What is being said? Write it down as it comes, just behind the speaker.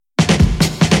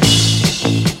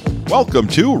Welcome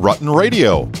to Rutten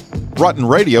Radio. Rutten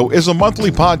Radio is a monthly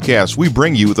podcast we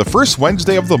bring you the first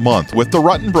Wednesday of the month with the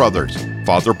Rutten brothers.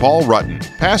 Father Paul Rutten,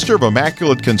 pastor of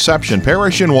Immaculate Conception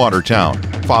Parish in Watertown.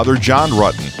 Father John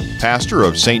Rutten, pastor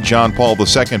of St. John Paul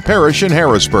II Parish in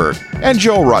Harrisburg. And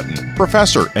Joe Rutten,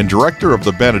 professor and director of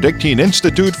the Benedictine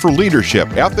Institute for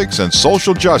Leadership, Ethics, and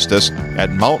Social Justice at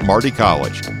Mount Marty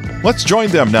College. Let's join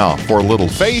them now for a little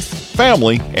faith,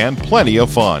 family, and plenty of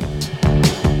fun.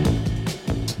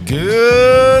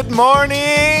 Good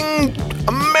morning,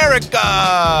 America,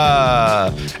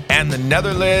 and the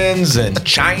Netherlands, and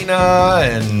China,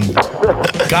 and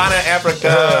Ghana, Africa,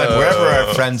 and wherever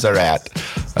our friends are at.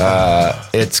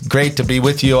 It's great to be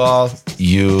with you all.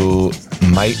 You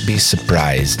might be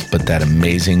surprised, but that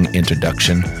amazing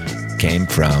introduction came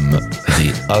from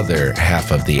the other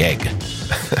half of the egg.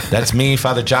 That's me,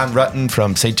 Father John Rutten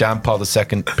from St. John Paul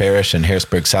II Parish in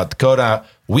Harrisburg, South Dakota.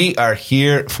 We are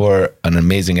here for an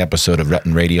amazing episode of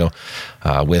Rutten Radio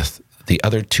with the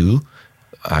other two.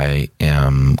 I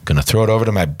am going to throw it over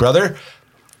to my brother.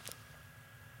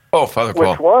 Oh, Father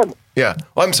Paul. Which one? Yeah.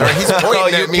 Well, I'm sorry. He's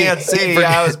pointing at me. You can't see.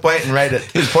 Yeah, I was pointing right at...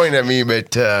 He's pointing at me,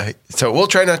 but so we'll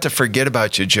try not to forget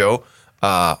about you, Joe.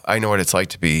 I know what it's like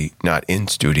to be not in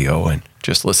studio and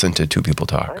just listen to two people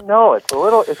talk. I know it's a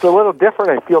little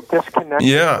different. I feel disconnected.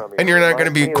 Yeah, from you. and you're not going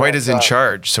to be quite as in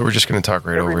charge, so we're just going to talk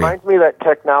right over you. It reminds me that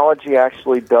technology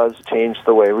actually does change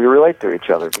the way we relate to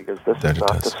each other, because this is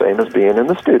not the same as being in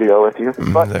the studio with you.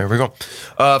 But there we go.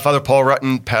 Father Paul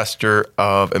Rutten, pastor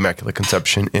of Immaculate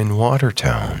Conception in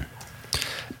Watertown.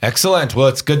 Excellent. Well,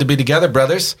 it's good to be together,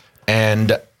 brothers.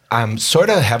 And I'm sort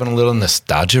of having a little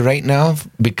nostalgia right now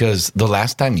because the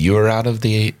last time you were out of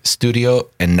the studio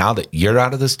and now that you're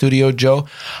out of the studio, Joe,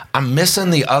 I'm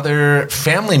missing the other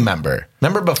family member.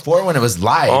 Remember before when it was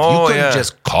live, you couldn't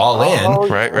just call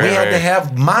in. Right, we had to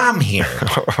have Mom here.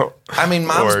 I mean,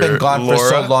 Mom's been gone for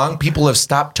so long. People have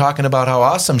stopped talking about how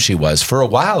awesome she was. For a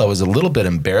while, I was a little bit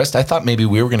embarrassed. I thought maybe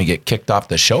we were going to get kicked off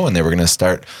the show and they were going to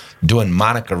start doing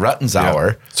Monica Rutten's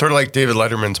hour. Sort of like David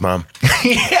Letterman's mom.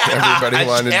 Everybody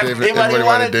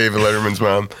wanted David Letterman's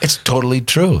mom. It's totally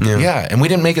true. Yeah. And we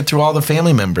didn't make it through all the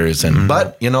family members. And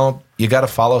But, you know, you got to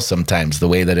follow sometimes the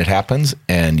way that it happens,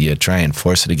 and you try and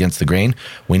force it against the grain.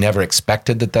 We never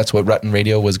expected that that's what Rutten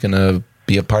Radio was going to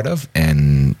be a part of,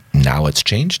 and now it's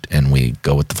changed, and we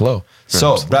go with the flow.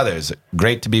 So, brothers,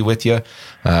 great to be with you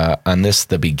on this,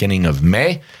 the beginning of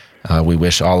May. We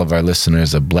wish all of our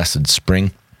listeners a blessed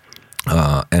spring,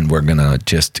 and we're going to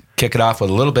just kick it off with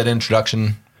a little bit of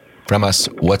introduction from us,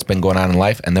 what's been going on in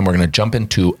life, and then we're going to jump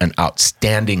into an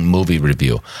outstanding movie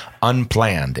review,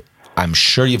 Unplanned. I'm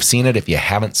sure you've seen it. If you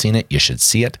haven't seen it, you should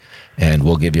see it, and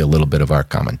we'll give you a little bit of our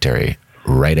commentary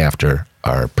right after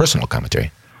our personal commentary.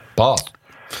 Paul.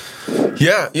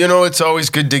 Yeah, you know, it's always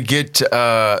good to get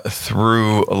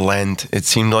through Lent. It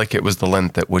seemed like it was the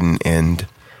Lent that wouldn't end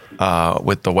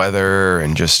with the weather,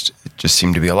 and it just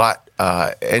seemed to be a lot.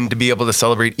 And to be able to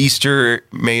celebrate Easter,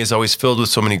 May is always filled with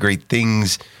so many great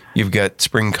things. You've got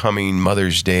spring coming,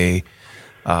 Mother's Day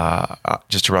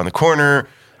just around the corner.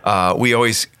 We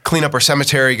always clean up our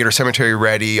cemetery, get our cemetery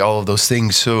ready, all of those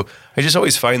things. So I just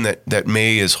always find that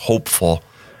May is hopeful.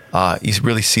 You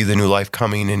really see the new life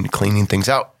coming and cleaning things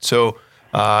out. So,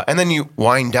 and then you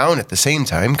wind down at the same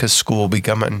time because school will be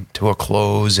coming to a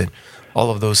close and all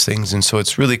of those things. And so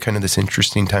it's really kind of this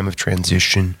interesting time of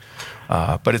transition.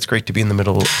 But it's great to be in the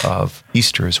middle of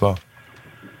Easter as well.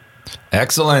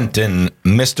 Excellent. And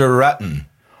Mr. Rutten,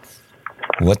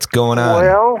 what's going on?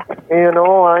 Well, you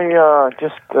know, I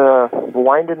just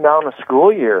winding down the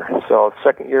school year. So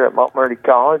second year at Mount Marty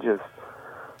College is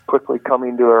quickly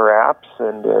coming to a wraps,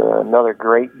 and another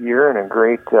great year and a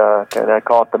great, I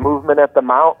call it the movement at the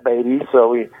Mount, baby. So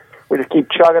we just keep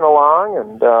chugging along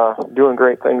and doing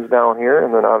great things down here.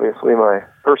 And then obviously my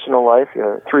personal life,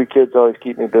 3 kids always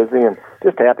keep me busy, and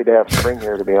just happy to have spring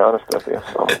here, to be honest with you.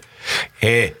 So.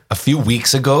 Hey, a few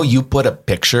weeks ago, you put a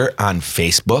picture on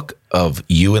Facebook of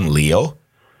you and Leo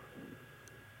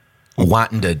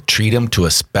wanting to treat him to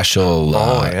a special,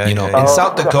 in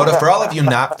South Dakota. For all of you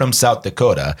not from South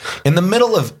Dakota, in the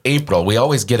middle of April, we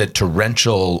always get a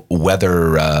torrential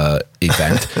weather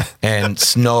event, and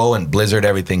snow and blizzard,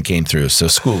 everything came through. So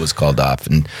school was called off.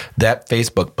 And that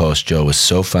Facebook post, Joe, was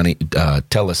so funny.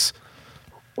 Tell us.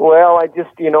 Well, I just,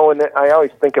 and I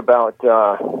always think about,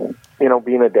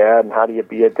 being a dad, and how do you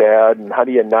be a dad, and how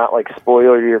do you not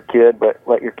spoil your kid, but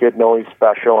let your kid know he's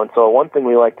special. And so one thing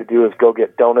we like to do is go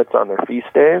get donuts on their feast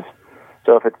days.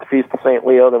 So if it's the Feast of St.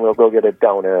 Leo, then we'll go get a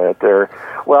donut. Or,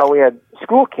 we had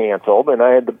school canceled, and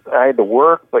I had to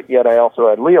work, but yet I also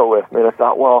had Leo with me. And I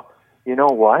thought, well, you know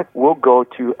what?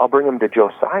 I'll bring him to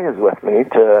Josiah's with me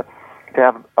to to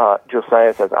have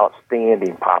Josiah says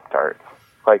outstanding Pop-Tarts,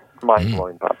 like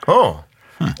mind-blowing Pop-Tarts. Oh.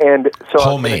 And so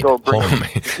Homemade. I was going to go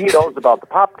bring. He knows about the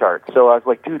Pop-Tart, so I was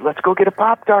like, "Dude, let's go get a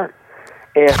Pop-Tart."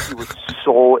 And he was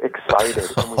so excited.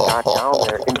 And we got down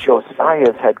there, and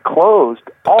Josiah's had closed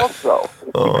also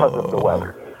because of the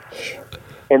weather.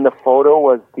 And the photo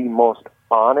was the most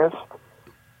honest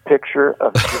picture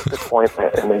of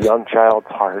disappointment in the young child's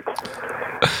heart.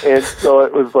 And so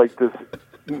it was like this,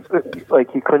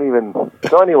 like he couldn't even.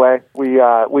 So anyway,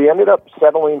 we ended up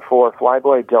settling for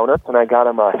Flyboy Donuts, and I got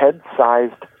him a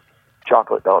head-sized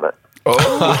chocolate donut.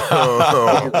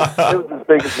 Oh, It was as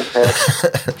big as his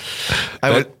head.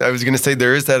 I was going to say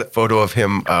there is that photo of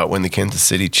him when the Kansas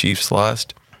City Chiefs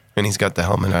lost, and he's got the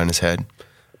helmet on his head.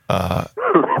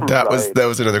 That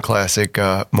was another classic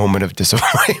moment of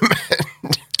disappointment.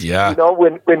 Yeah. You know,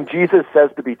 when Jesus says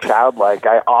to be childlike,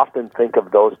 I often think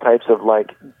of those types of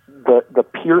like the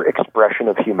pure expression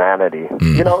of humanity.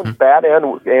 Mm-hmm. You know, bad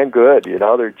and good. You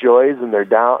know, their joys and their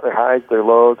their highs, their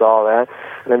lows, all that.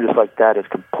 And I'm just like, that is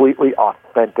completely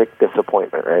authentic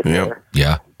disappointment right there.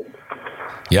 Yeah.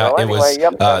 Yeah, well, anyway,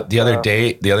 it was the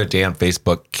other day on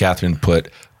Facebook, Catherine put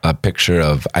a picture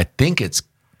of, I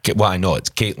know it's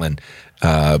Caitlin.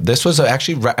 This was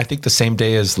actually, I think, the same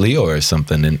day as Leo or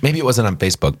something, and maybe it wasn't on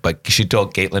Facebook, but she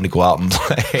told Caitlin to go out and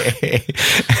play.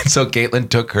 And so Caitlin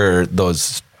took her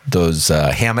those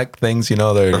hammock things, you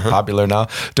know, they're popular now.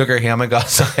 Took her hammock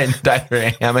outside and tied her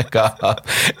hammock up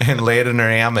and laid in her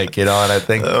hammock, you know. And I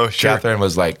think Catherine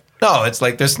was like, "No, it's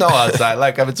like there's snow outside.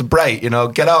 Like if it's bright, you know,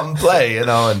 get out and play, you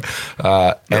know."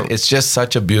 And it's just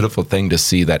such a beautiful thing to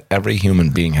see that every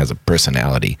human being has a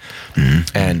personality.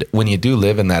 Mm-hmm. And when you do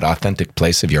live in that authentic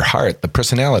place of your heart, the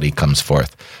personality comes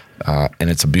forth. And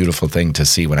it's a beautiful thing to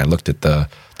see. When I looked at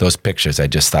those pictures, I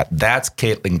just thought, that's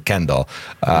Caitlin Kendall,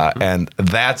 and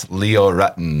that's Leo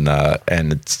Rutten.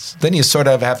 And then you sort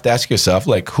of have to ask yourself,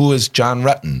 like, who is John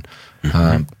Rutten?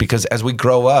 Because as we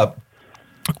grow up,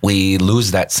 we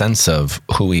lose that sense of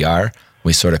who we are.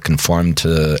 We sort of conform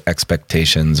to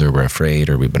expectations, or we're afraid,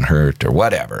 or we've been hurt, or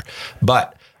whatever.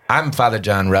 But I'm Father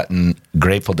John Rutten,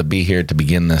 grateful to be here to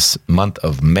begin this month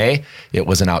of May. It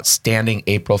was an outstanding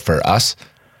April for us.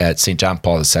 At St. John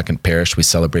Paul II Parish, we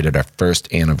celebrated our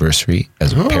first anniversary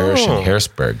as a parish in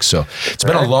Harrisburg. So it's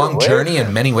been a long journey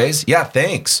in many ways. Yeah,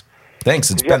 thanks.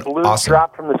 It's been awesome.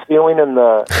 Drop from the ceiling in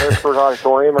the Harrisburg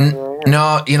Auditorium?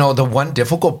 No, you know, the one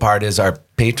difficult part is our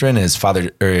patron is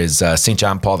St.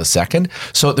 John Paul II.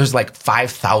 So there's like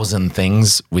 5,000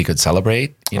 things we could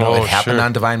celebrate. You know, it happened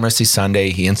on Divine Mercy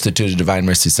Sunday. He instituted Divine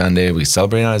Mercy Sunday. We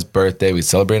celebrate on his birthday. We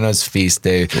celebrate on his feast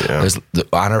day. Yeah. There's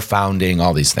on our founding,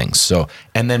 all these things. So,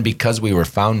 and then because we were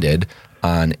founded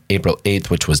on April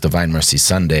 8th, which was Divine Mercy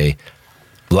Sunday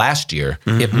last year,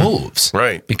 it moves.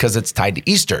 Right. Because it's tied to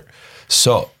Easter.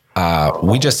 So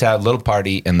we just had a little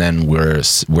party, and then we're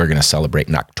going to celebrate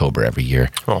in October every year,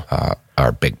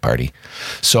 our big party.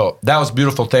 So that was a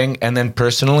beautiful thing. And then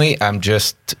personally, I'm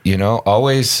just, you know,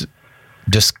 always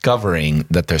discovering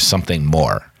that there's something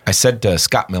more. I said to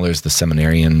Scott Miller's the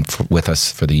seminarian with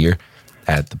us for the year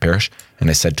at the parish, and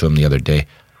I said to him the other day,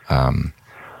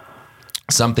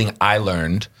 something I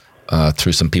learned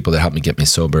through some people that helped me get me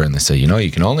sober, and they say, you know,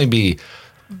 you can only be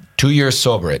 2 years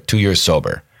sober at 2 years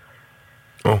sober.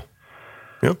 Oh,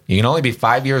 yep. You can only be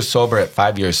 5 years sober at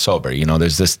 5 years sober. You know,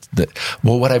 there's this.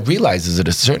 Well, what I realized is at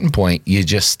a certain point, you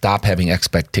just stop having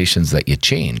expectations that you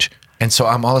change. And so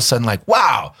I'm all of a sudden like,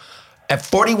 wow, at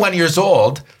 41 years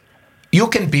old, you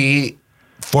can be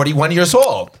 41 years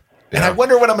old. Yeah. And I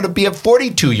wonder what I'm going to be at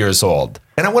 42 years old.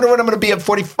 And I wonder what I'm going to be at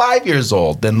 45 years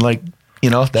old. And like, you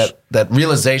know, that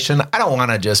realization, I don't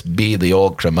want to just be the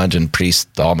old curmudgeon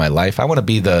priest all my life. I want to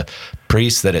be the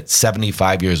priest that at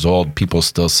 75 years old, people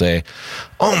still say,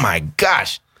 oh my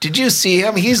gosh, did you see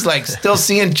him? He's like still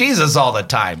seeing Jesus all the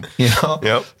time, you know?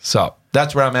 Yep. So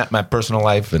that's where I'm at in my personal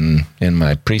life and in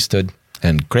my priesthood,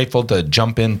 and grateful to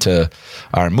jump into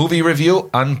our movie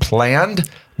review, Unplanned,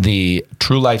 the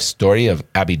true life story of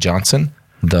Abby Johnson,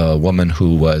 the woman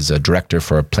who was a director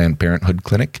for a Planned Parenthood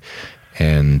clinic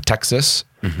in Texas,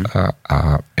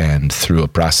 and through a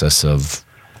process of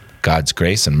God's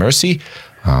grace and mercy,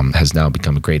 has now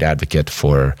become a great advocate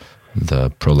for the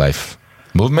pro-life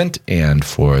movement and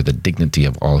for the dignity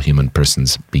of all human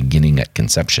persons beginning at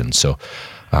conception. So,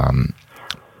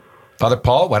 Father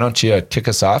Paul, why don't you kick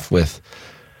us off with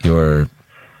your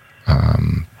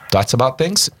thoughts about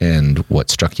things and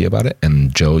what struck you about it?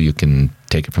 And Joe, you can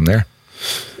take it from there.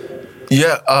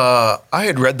 Yeah, I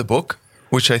had read the book,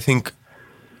 which I think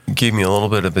gave me a little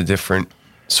bit of a different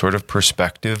sort of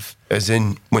perspective, as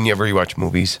in whenever you watch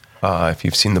movies, if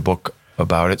you've seen the book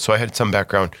about it. So I had some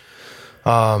background.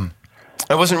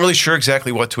 I wasn't really sure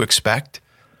exactly what to expect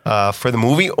for the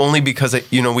movie, only because,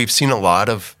 we've seen a lot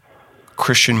of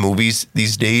Christian movies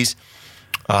these days,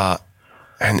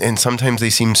 and sometimes they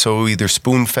seem so either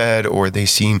spoon-fed or they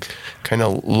seem kind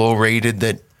of low-rated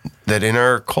that in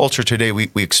our culture today we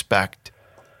expect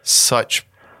such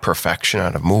perfection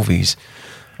out of movies.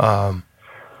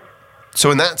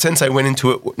 So in that sense, I went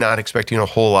into it not expecting a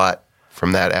whole lot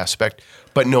from that aspect,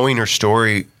 but knowing her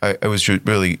story, I was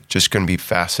really just going to be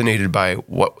fascinated by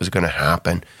what was going to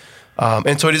happen.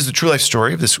 And so it is the true life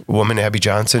story of this woman, Abby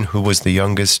Johnson, who was the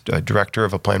youngest director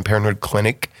of a Planned Parenthood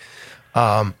clinic.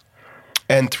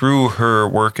 And through her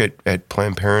work at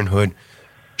Planned Parenthood,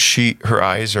 her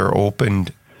eyes are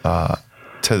opened to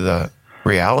the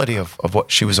reality of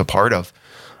what she was a part of.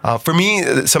 For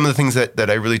me, some of the things that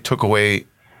I really took away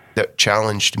that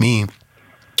challenged me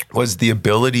was the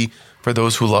ability for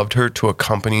those who loved her to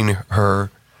accompany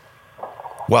her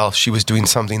while she was doing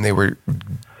something they were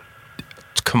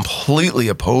completely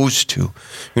opposed to.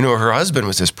 Her husband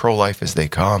was as pro-life as they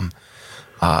come.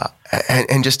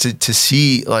 And just to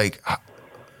see, like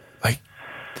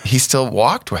he still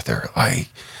walked with her.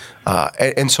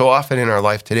 And so often in our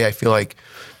life today, I feel like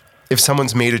if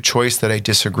someone's made a choice that I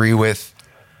disagree with,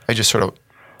 I just sort of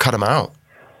cut them out.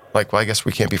 Like, well, I guess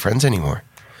we can't be friends anymore.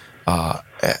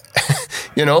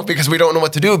 Because we don't know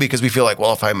what to do, because we feel like,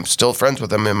 well, if I'm still friends with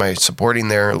them, am I supporting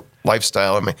their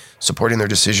lifestyle? Am I supporting their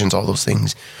decisions? All those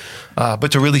things.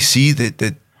 But to really see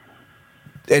that,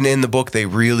 and in the book, they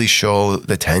really show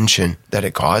the tension that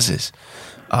it causes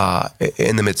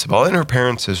in the midst of all, and her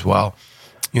parents as well,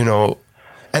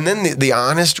 and then the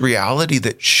honest reality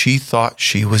that she thought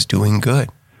she was doing good.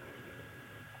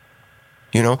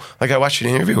 Like I watched an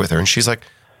interview with her and she's like,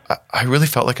 I really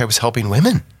felt like I was helping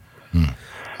women.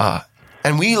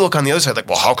 And we look on the other side like,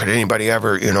 well, how could anybody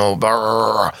ever,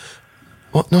 Well,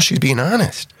 no, she's being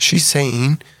honest. She's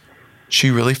saying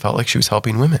she really felt like she was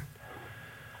helping women.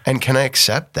 And can I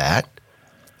accept that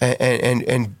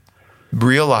and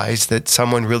realize that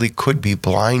someone really could be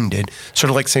blinded? Sort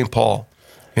of like St. Paul.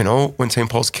 When St.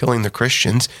 Paul's killing the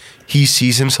Christians, he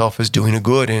sees himself as doing a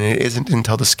good, and it isn't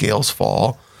until the scales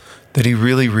fall that he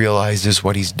really realizes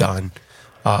what he's done.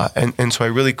 And so I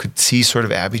really could see sort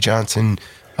of Abby Johnson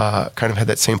kind of had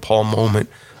that St. Paul moment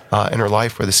in her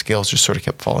life where the scales just sort of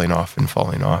kept falling off in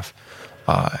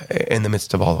the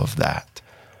midst of all of that.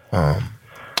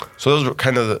 So those were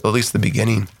kind of at least the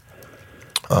beginning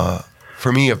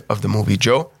for me of the movie.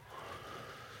 Joe?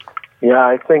 Yeah,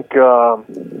 I think,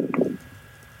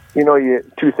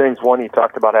 two things. One, you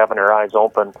talked about having her eyes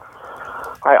open.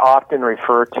 I often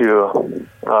refer to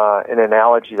an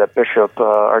analogy that Bishop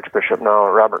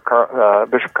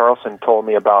Carlson told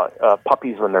me about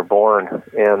puppies when they're born,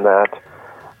 and that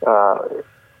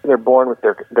they're born with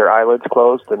their eyelids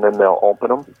closed, and then they'll open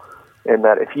them. And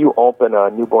that if you open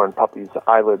a newborn puppy's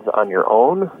eyelids on your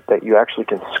own, that you actually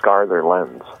can scar their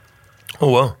lens. Oh,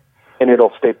 wow. And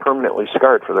it'll stay permanently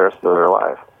scarred for the rest of their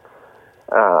life.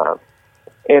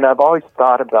 And I've always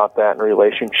thought about that in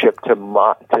relationship to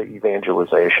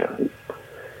evangelization,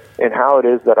 and how it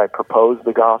is that I propose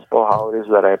the gospel, how it is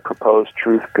that I propose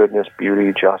truth, goodness,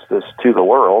 beauty, justice to the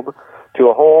world, to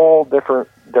a whole different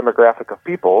demographic of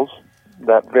peoples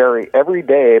that vary every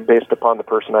day based upon the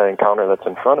person I encounter that's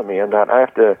in front of me, and that I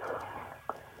have to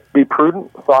be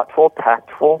prudent, thoughtful,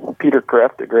 tactful. Peter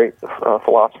Kreeft, a great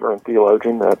philosopher and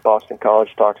theologian at Boston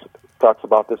College, talks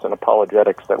about this in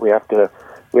Apologetics, that we have to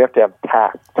have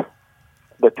tact,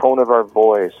 the tone of our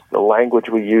voice, the language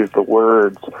we use, the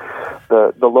words,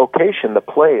 the location, the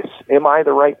place. Am I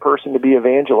the right person to be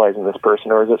evangelizing this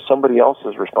person, or is it somebody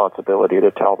else's responsibility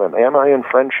to tell them? Am I in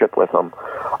friendship with them?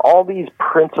 All these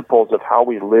principles of how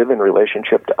we live in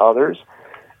relationship to others,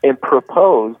 and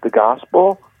propose the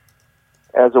gospel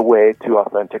as a way to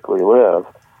authentically live.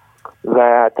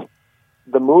 That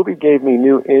the movie gave me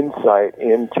new insight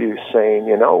into saying,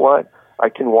 you know what? I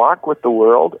can walk with the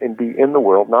world and be in the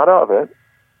world, not of it,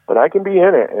 but I can be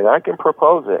in it, and I can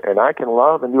propose it, and I can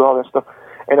love and do all this stuff,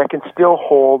 and I can still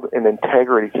hold an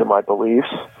integrity to my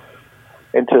beliefs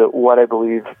and to what I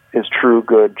believe is true,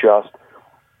 good, just,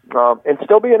 and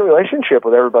still be in a relationship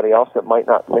with everybody else that might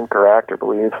not think or act or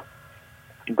believe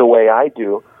the way I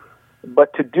do,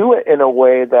 but to do it in a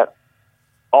way that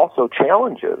also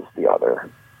challenges the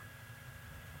other.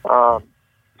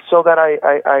 So that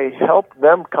I help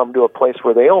them come to a place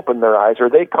where they open their eyes, or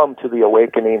they come to the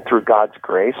awakening through God's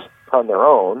grace on their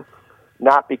own,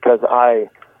 not because I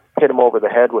hit them over the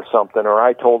head with something, or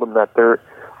I told them that they're...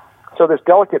 So this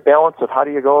delicate balance of how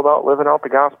do you go about living out the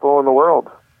gospel in the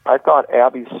world. I thought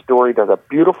Abby's story does a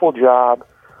beautiful job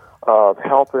of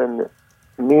helping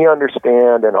me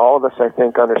understand, and all of us, I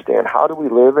think, understand, how do we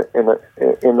live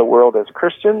in the world as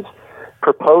Christians,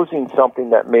 proposing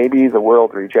something that maybe the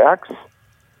world rejects,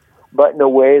 but in a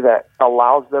way that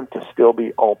allows them to still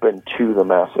be open to the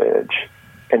message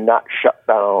and not shut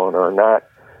down or not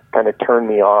kind of turn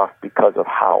me off because of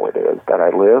how it is that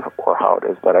I live or how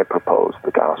it is that I propose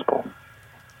the gospel.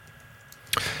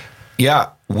 Yeah,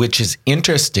 which is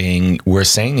interesting. We're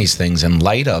saying these things in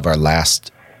light of our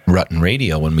last Rutten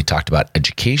Radio when we talked about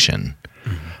education.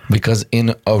 Because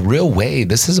in a real way,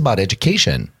 this is about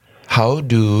education. How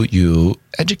do you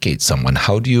educate someone?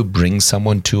 How do you bring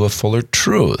someone to a fuller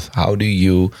truth? How do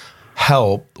you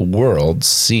help the world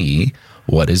see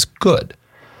what is good?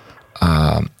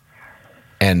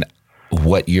 And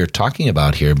what you're talking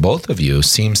about here, both of you,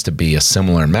 seems to be a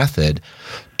similar method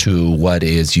to what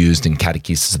is used in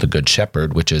Catechesis of the Good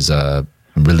Shepherd, which is a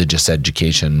religious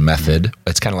education method.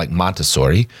 It's kind of like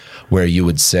Montessori, where you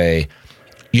would say,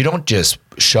 you don't just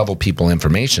shovel people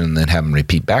information and then have them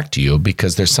repeat back to you,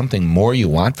 because there's something more you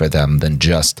want for them than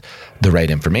just the right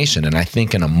information. And I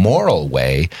think in a moral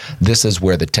way, this is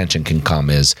where the tension can come,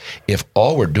 is if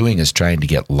all we're doing is trying to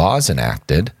get laws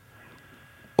enacted,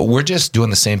 we're just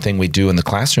doing the same thing we do in the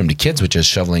classroom to kids, which is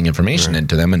shoveling information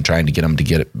into them and trying to get them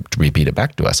to repeat it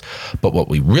back to us. But what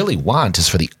we really want is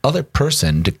for the other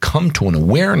person to come to an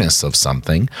awareness of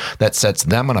something that sets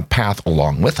them on a path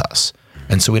along with us.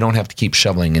 And so we don't have to keep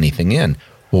shoveling anything in.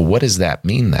 Well, what does that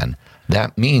mean then?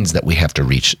 That means that we have to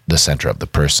reach the center of the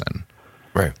person.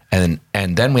 Right. And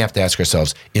then we have to ask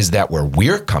ourselves, is that where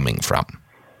we're coming from?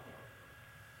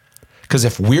 Because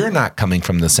if we're not coming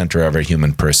from the center of a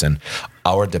human person,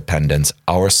 our dependence,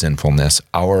 our sinfulness,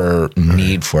 our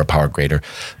need for a power greater,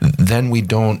 then we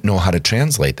don't know how to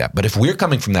translate that. But if we're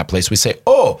coming from that place, we say,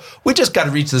 oh, we just got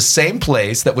to reach the same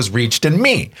place that was reached in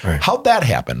me. Right. How'd that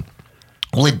happen?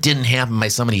 Well, it didn't happen by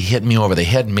somebody hitting me over the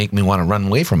head and make me want to run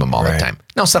away from him all the time.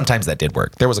 Now, sometimes that did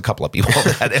work. There was a couple of people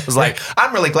that it was like,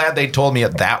 I'm really glad they told me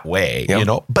it that way, you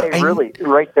know. But really,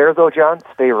 right there, though, John,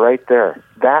 stay right there.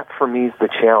 That, for me, is the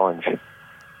challenge.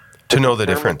 To know the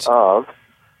difference. Of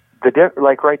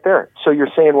like right there. So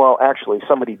you're saying, well, actually,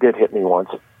 somebody did hit me once.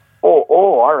 Oh,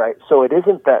 all right. So it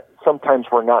isn't that sometimes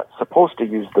we're not supposed to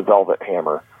use the velvet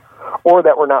hammer, or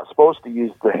that we're not supposed to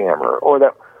use the hammer,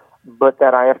 but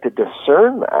that I have to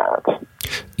discern that.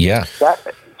 Yeah.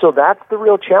 So that's the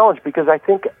real challenge, because I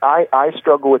think I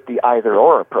struggle with the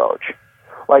either-or approach.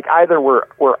 Like either we're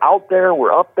out there,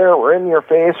 we're up there, we're in your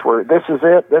face, this is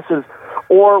it,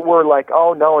 or we're like,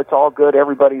 oh no, it's all good,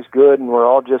 everybody's good, and we're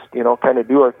all just, kind of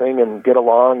do our thing and get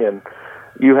along, and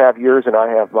you have yours and I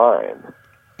have mine.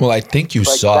 Well, I think you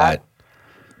saw it.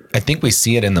 I think we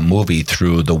see it in the movie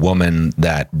through the woman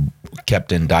that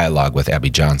kept in dialogue with Abby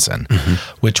Johnson,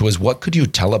 which was, what could you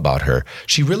tell about her?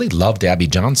 She really loved Abby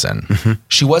Johnson.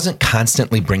 She wasn't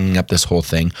constantly bringing up this whole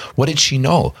thing. What did she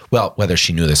know? Well, whether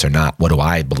she knew this or not, what do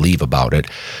I believe about it?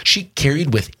 She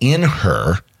carried within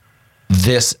her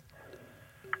this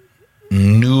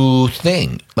new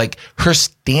thing. Like, her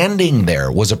standing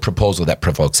there was a proposal that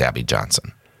provokes Abby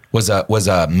Johnson, was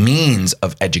a means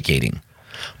of educating.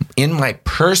 In my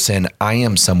person, I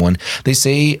am someone, they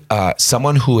say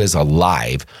someone who is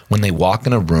alive, when they walk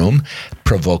in a room,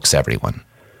 provokes everyone.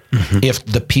 If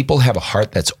the people have a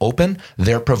heart that's open,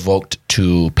 they're provoked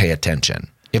to pay attention.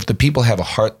 If the people have a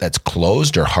heart that's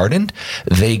closed or hardened,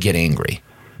 they get angry.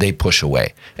 They push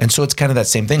away. And so it's kind of that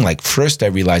same thing. Like, first I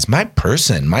realized my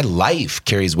person, my life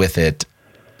carries with it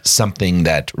something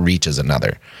that reaches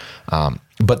another.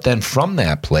 But then from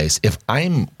that place, if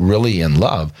I'm really in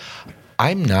love,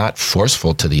 I'm not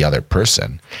forceful to the other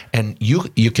person. And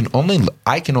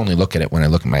I can only look at it when I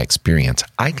look at my experience.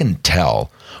 I can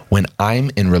tell when I'm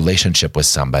in relationship with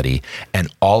somebody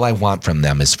and all I want from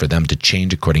them is for them to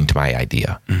change according to my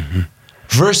idea.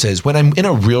 Versus when I'm in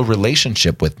a real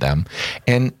relationship with them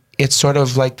and it's sort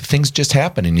of like things just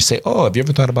happen and you say, oh, have you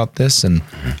ever thought about this? And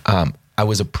I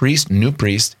was new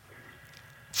priest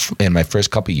in my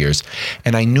first couple of years,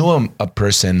 and I knew a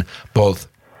person both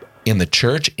in the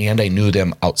church, and I knew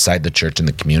them outside the church in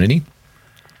the community.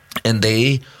 And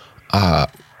they,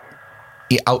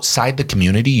 outside the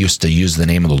community, used to use the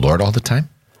name of the Lord all the time.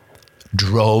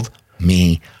 Drove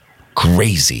me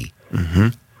crazy.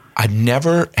 I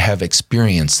never have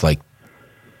experienced like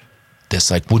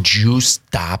this. Like, would you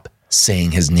stop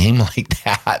saying his name like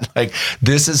that? Like,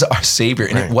 this is our Savior.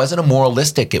 And it wasn't a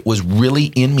moralistic. It was really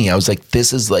in me. I was like,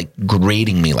 this is like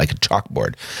grating me like a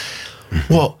chalkboard.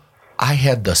 Well, I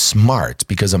had the smarts,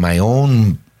 because of my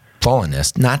own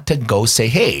fallenness, not to go say,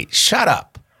 hey, shut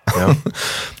up.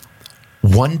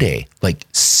 One day, like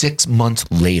 6 months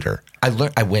later, I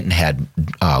went and had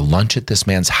lunch at this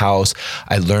man's house.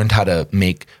 I learned how to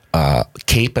make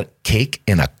cake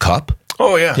in a cup.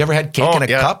 Oh, yeah. You ever had cake in a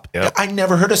cup? Yeah. I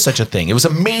never heard of such a thing. It was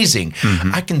amazing.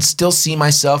 Mm-hmm. I can still see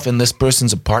myself in this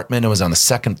person's apartment. It was on the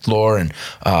second floor, and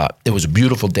it was a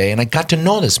beautiful day, and I got to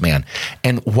know this man.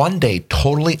 And one day,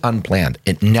 totally unplanned,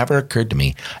 it never occurred to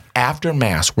me, after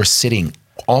Mass, we're standing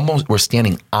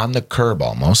on the curb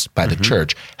almost by the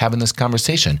church having this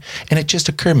conversation, and it just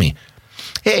occurred to me,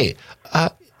 hey,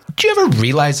 do you ever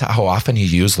realize how often you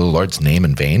use the Lord's name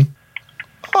in vain?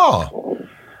 Oh,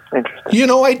 interesting.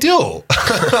 I do.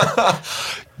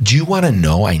 Do you want to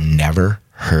know I never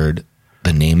heard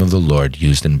the name of the Lord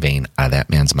used in vain out of that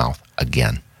man's mouth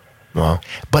again? Wow.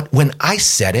 But when I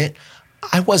said it,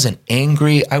 I wasn't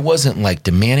angry. I wasn't like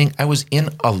demanding. I was in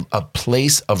a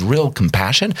place of real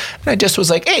compassion. And I just was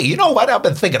like, hey, you know what? I've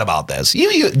been thinking about this. Do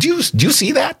you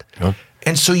see that? Yeah.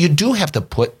 And so you do have to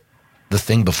put the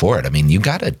thing before it. I mean, you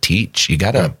got to teach. You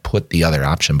got to put the other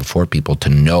option before people to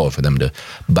know, for them to,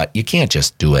 but you can't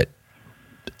just do it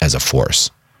as a force.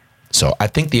 So I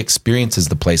think the experience is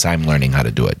the place I'm learning how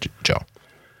to do it, Joe.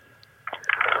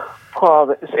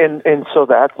 Well, and so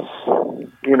that's,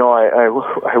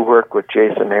 I work with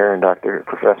Jason Heron,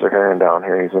 Professor Heron down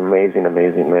here. He's an amazing,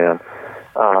 amazing man.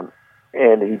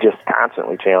 And he just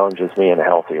constantly challenges me in a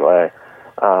healthy way.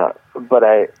 But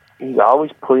he's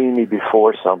always putting me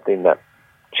before something that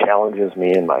challenges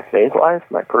me in my faith life,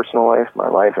 my personal life, my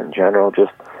life in general,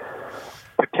 just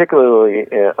particularly,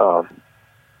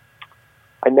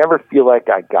 I never feel like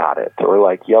I got it, or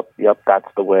like, yep, that's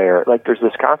the way, or like there's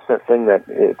this constant thing that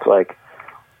it's like,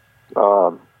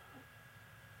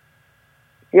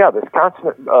 this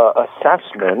constant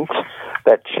assessment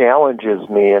that challenges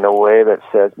me in a way that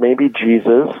says maybe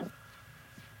Jesus,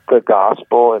 the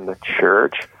gospel, and the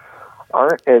church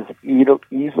aren't as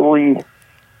easily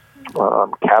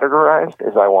categorized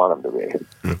as I want them to be.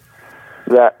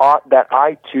 That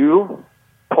I too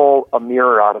pull a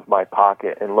mirror out of my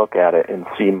pocket and look at it and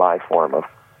see my form of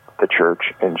the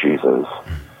church and Jesus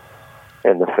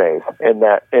and the faith, and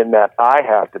that I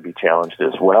have to be challenged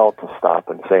as well to stop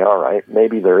and say, all right,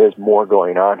 maybe there is more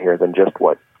going on here than just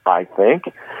what I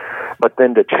think, but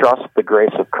then to trust the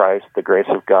grace of Christ, the grace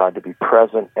of God, to be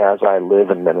present as I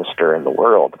live and minister in the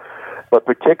world. But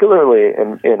particularly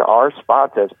in our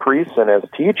spots as priests and as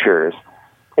teachers,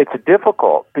 it's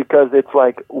difficult because it's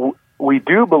like we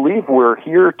do believe we're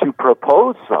here to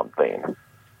propose something.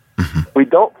 We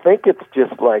don't think it's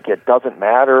just like it doesn't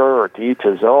matter or to each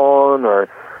his own, or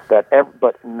that.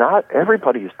 But not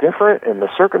everybody is different, and the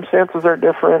circumstances are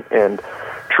different, and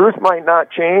truth might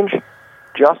not change,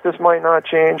 justice might not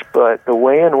change, but the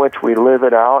way in which we live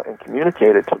it out and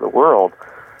communicate it to the world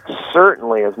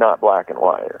certainly is not black and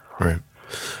white. Right.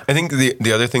 I think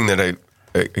the other thing that I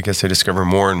guess I discover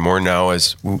more and more now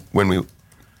is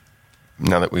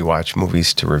now that we watch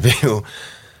movies to review,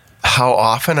 how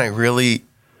often I really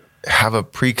have a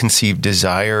preconceived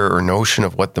desire or notion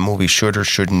of what the movie should or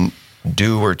shouldn't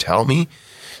do or tell me.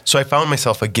 So I found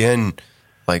myself again,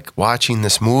 like watching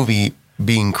this movie,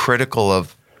 being critical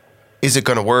of, is it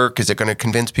going to work? Is it going to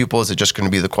convince people? Is it just going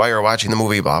to be the choir watching the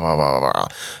movie? Blah, blah, blah, blah, blah.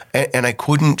 And I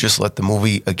couldn't just let the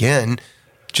movie, again,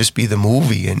 just be the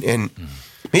movie. And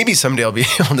maybe someday I'll be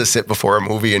able to sit before a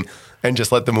movie and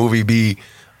just let the movie be,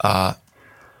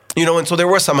 and so there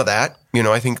was some of that.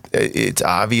 I think it's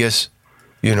obvious,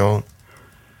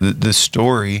 the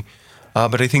story.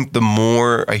 But I think the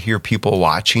more I hear people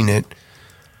watching it,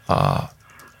 the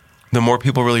more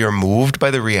people really are moved by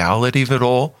the reality of it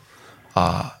all.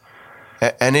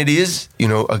 And it is,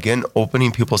 again,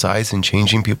 opening people's eyes and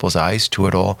changing people's eyes to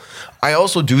it all. I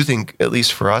also do think, at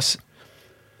least for us,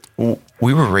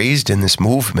 we were raised in this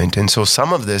movement. And so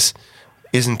some of this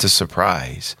isn't a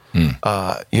surprise.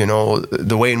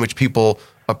 The way in which people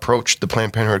approach the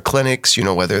Planned Parenthood clinics,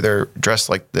 whether they're dressed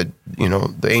like the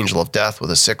angel of death with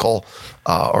a sickle,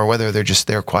 or whether they're just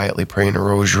there quietly praying a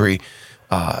rosary,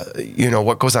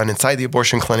 what goes on inside the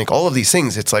abortion clinic, all of these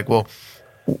things. It's like, well,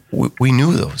 we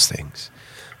knew those things.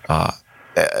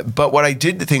 But what I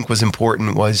did think was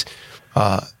important was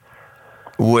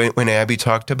when Abby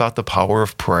talked about the power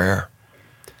of prayer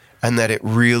and that it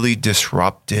really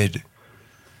disrupted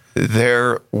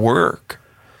their work.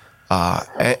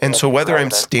 And so whether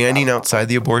I'm standing outside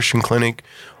the abortion clinic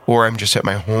or I'm just at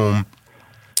my home,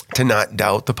 to not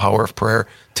doubt the power of prayer,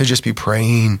 to just be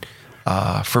praying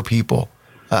for people.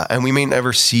 And we may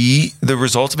never see the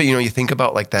results of it. You think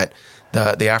about like that,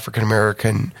 the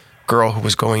African-American girl who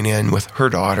was going in with her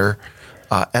daughter,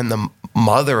 and the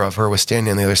mother of her was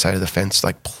standing on the other side of the fence,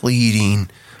 like pleading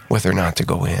with her not to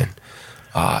go in.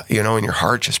 and your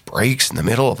heart just breaks in the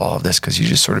middle of all of this because you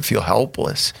just sort of feel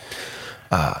helpless.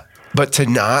 But to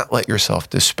not let yourself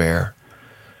despair,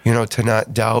 to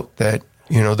not doubt that,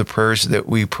 the prayers that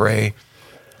we pray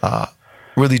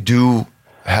really do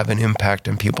have an impact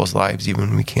on people's lives, even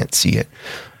when we can't see it.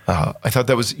 I thought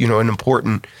that was, an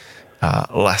important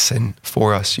lesson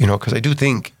for us, because I do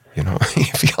think, you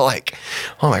feel like,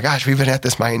 oh my gosh, we've been at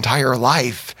this my entire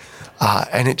life.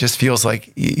 And it just feels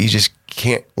like you just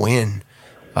can't win.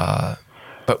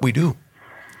 But we do,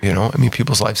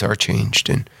 people's lives are changed.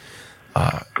 And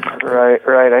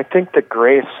Right. I think the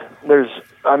grace,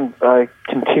 I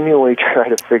continually try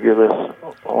to figure this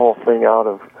whole thing out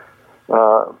of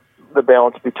the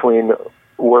balance between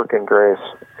work and grace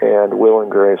and will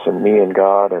and grace and me and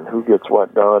God and who gets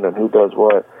what done and who does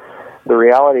what. The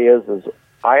reality is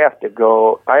I have to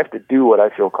do what I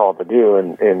feel called to do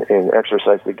and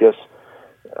exercise the gifts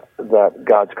that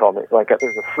God's called me. Like,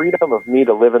 there's a freedom of me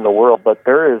to live in the world, but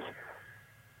there is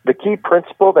the key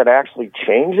principle that actually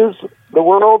changes the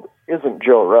world isn't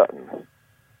Joe Rutten.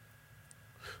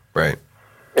 Right.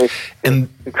 It's the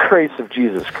grace of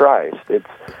Jesus Christ.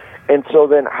 And so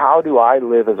then how do I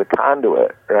live as a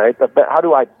conduit, right? How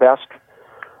do I best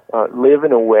live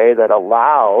in a way that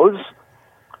allows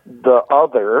the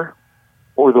other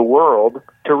or the world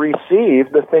to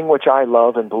receive the thing which I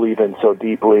love and believe in so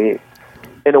deeply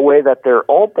in a way that they're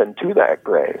open to that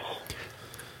grace?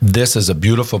 This is a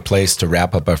beautiful place to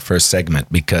wrap up our first segment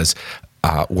because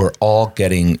we're all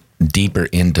getting deeper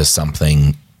into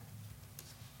something,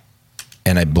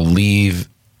 and I believe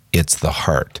it's the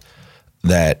heart.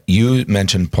 That you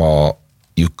mentioned, Paul,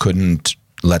 you couldn't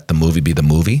let the movie be the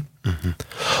movie.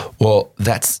 Mm-hmm. Well,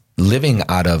 that's living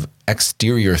out of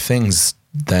exterior things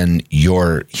than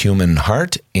your human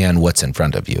heart and what's in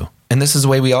front of you. And this is the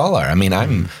way we all are. I mean,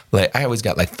 I always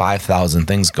got like 5,000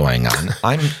 things going on.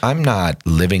 I'm not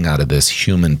living out of this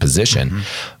human position,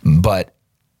 mm-hmm. but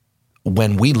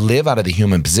when we live out of the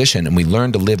human position and we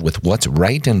learn to live with what's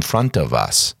right in front of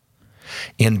us,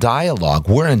 in dialogue,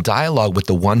 we're in dialogue with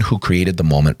the one who created the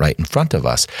moment right in front of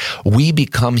us. We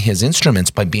become his instruments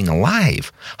by being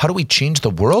alive. How do we change the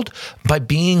world? By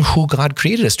being who God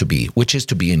created us to be, which is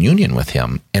to be in union with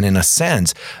him. And in a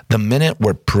sense, the minute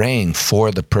we're praying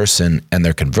for the person and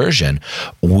their conversion,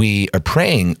 we are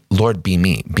praying, Lord, be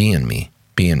me, be in me,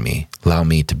 be in me. Allow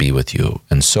me to be with you.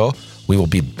 And so we will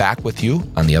be back with you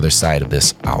on the other side of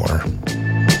this hour.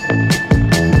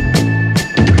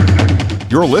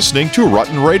 You're listening to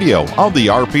Rutten Radio on the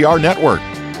RPR Network.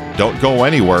 Don't go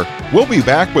anywhere. We'll be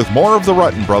back with more of the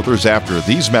Rutten Brothers after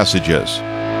these messages.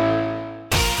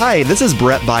 Hi, this is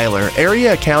Brett Byler,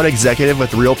 Area Account Executive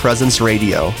with Real Presence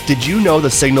Radio. Did you know the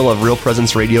signal of Real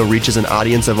Presence Radio reaches an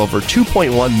audience of over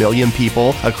 2.1 million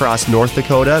people across North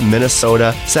Dakota,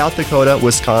 Minnesota, South Dakota,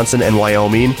 Wisconsin, and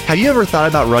Wyoming? Have you ever thought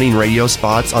about running radio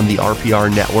spots on the RPR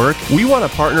network? We want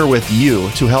to partner with you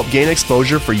to help gain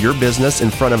exposure for your business in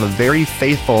front of a very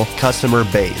faithful customer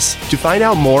base. To find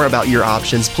out more about your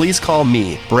options, please call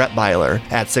me, Brett Byler,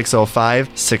 at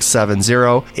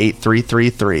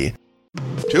 605-670-8333.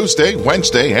 Tuesday,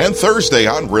 Wednesday, and Thursday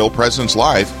on Real Presence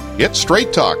Live, it's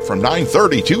Straight Talk from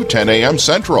 9:30 to 10 a.m.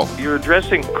 Central. You're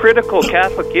addressing critical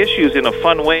Catholic issues in a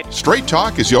fun way. Straight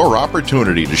Talk is your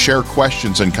opportunity to share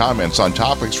questions and comments on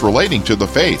topics relating to the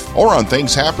faith or on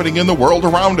things happening in the world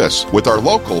around us with our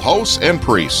local hosts and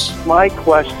priests. My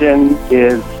question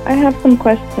is... I have some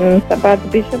questions about the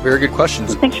bishop. Very good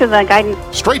questions. Thanks for the guidance.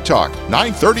 Straight Talk,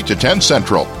 9:30 to 10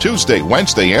 Central, Tuesday,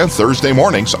 Wednesday, and Thursday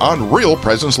mornings on Real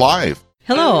Presence Live.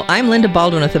 Hello, I'm Linda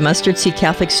Baldwin with the Mustard Seed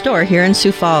Catholic Store here in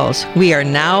Sioux Falls. We are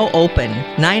now open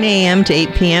 9 a.m. to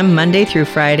 8 p.m. Monday through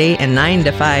Friday and 9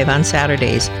 to 5 on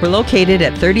Saturdays. We're located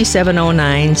at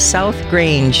 3709 South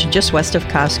Grange, just west of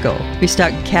Costco. We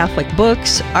stock Catholic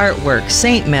books, artwork,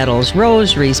 saint medals,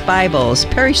 rosaries, Bibles,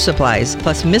 parish supplies,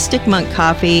 plus Mystic Monk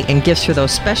coffee and gifts for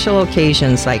those special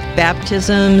occasions like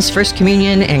baptisms, First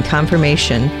Communion, and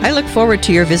confirmation. I look forward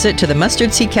to your visit to the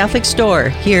Mustard Seed Catholic Store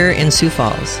here in Sioux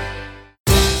Falls.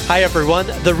 Hi everyone,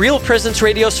 the Real Presence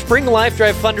Radio Spring Life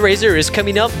Drive fundraiser is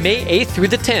coming up May 8th through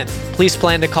the 10th. Please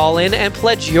plan to call in and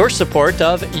pledge your support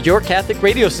of your Catholic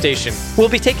radio station. We'll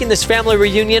be taking this family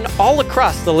reunion all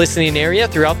across the listening area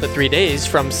throughout the 3 days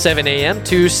from 7 a.m.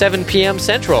 to 7 p.m.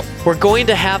 Central. We're going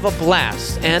to have a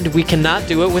blast, and we cannot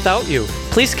do it without you.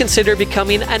 Please consider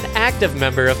becoming an active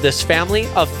member of this family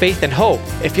of faith and hope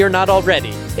if you're not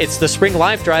already. It's the Spring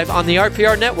Life Drive on the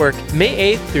RPR Network,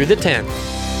 May 8th through the 10th.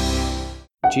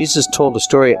 Jesus told a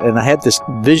story, and I had this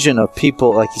vision of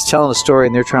people, like he's telling a story,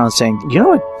 and they're trying to saying, you know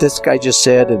what this guy just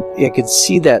said? And I could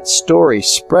see that story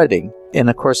spreading. And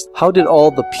of course, how did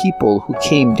all the people who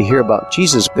came to hear about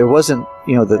Jesus? There wasn't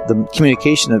the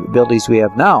communication abilities we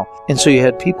have now. And so you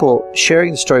had people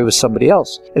sharing the story with somebody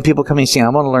else, and people coming and saying, I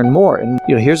want to learn more. And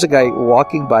here's a guy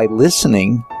walking by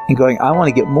listening and going, I want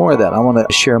to get more of that. I want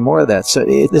to share more of that. So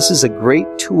this is a great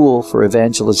tool for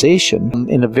evangelization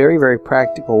in a very, very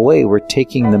practical way. We're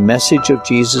taking the message of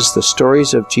Jesus, the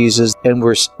stories of Jesus, and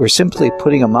we're simply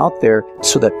putting them out there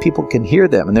so that people can hear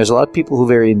them. And there's a lot of people who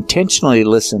very intentionally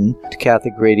listen to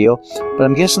Catholic radio, but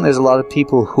I'm guessing there's a lot of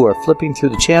people who are flipping through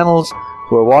the channels,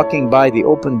 who are walking by the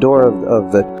open door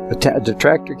of the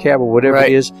tractor cab or whatever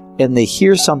it is, and they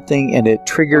hear something and it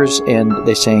triggers, and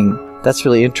they're saying, that's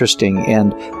really interesting.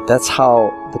 And that's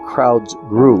how the crowds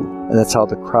grew, and that's how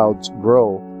the crowds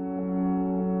grow.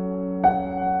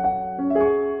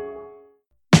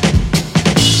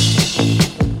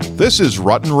 This is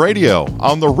Rutten Radio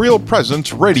on the Real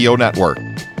Presence Radio Network.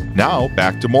 Now,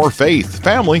 back to more faith,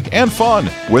 family, and fun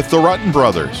with the Rutten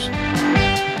Brothers.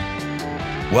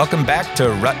 Welcome back to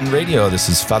Rutten Radio. This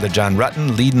is Father John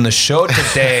Rutten leading the show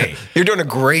today. You're doing a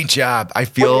great job. I What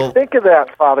feel... do you think of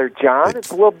that, Father John?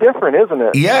 It's a little different, isn't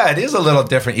it? Yeah, it is a little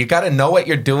different. You got to know what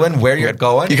you're doing, where you're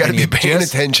going. You got to be and paying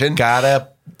attention. Got to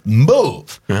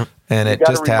move. Yeah. And it You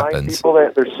gotta just remind happens. people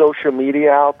that there's social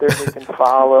media out there they can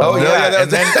follow. Oh, yeah.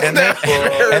 And then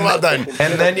Very well done.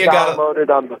 And then you got to... download it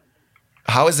on the...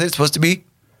 How is it supposed to be?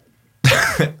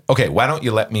 Okay, why don't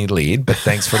you let me lead? But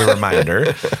thanks for the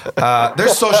reminder.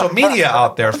 There's social media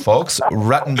out there, folks.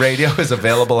 Rutten Radio is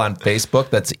available on Facebook.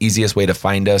 That's the easiest way to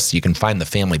find us. You can find the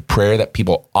family prayer that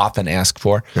people often ask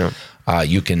for. Yeah.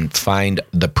 You can find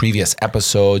the previous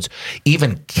episodes,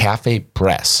 even Cafe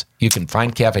Press. You can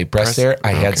find Cafe Press there.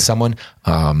 I had someone...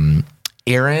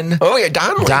 Aaron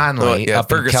Donnelly up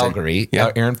Ferguson. in Calgary.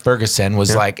 Yeah. Aaron Ferguson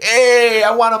was like, hey,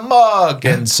 I want a mug.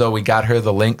 And so we got her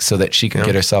the link so that she could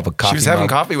get herself a coffee She was having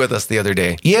mug. coffee with us the other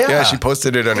day. Yeah. She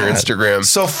posted it on her Instagram.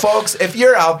 So, folks, if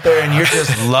you're out there and you're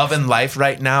just loving life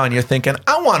right now and you're thinking,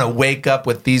 I want to wake up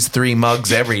with these 3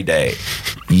 mugs every day,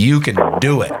 you can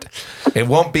do it. It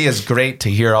won't be as great to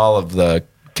hear all of the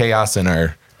chaos in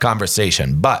our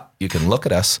conversation, but you can look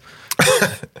at us.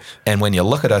 And when you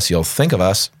look at us, you'll think of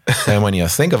us. And when you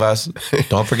think of us,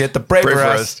 don't forget to pray for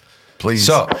us. Please.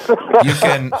 So you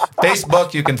can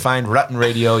Facebook, you can find Rutten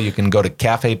Radio. You can go to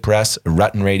Cafe Press,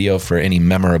 Rutten Radio for any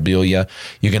memorabilia.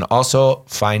 You can also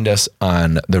find us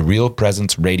on the Real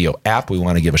Presence Radio app. We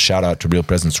want to give a shout out to Real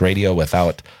Presence Radio.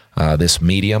 Without this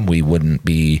medium, we wouldn't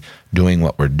be doing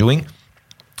what we're doing.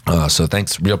 So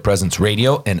thanks, Real Presence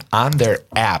Radio. And on their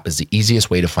app is the easiest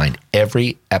way to find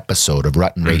every episode of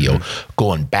Rutten Radio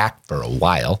going back for a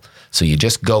while. So you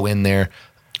just go in there,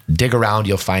 dig around,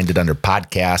 you'll find it under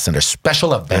podcasts, under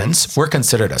special events. We're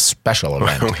considered a special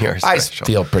event. We are special. I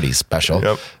feel pretty special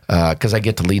because I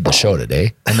get to lead the show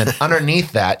today. And then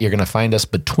underneath that, you're going to find us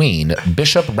between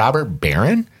Bishop Robert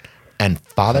Barron and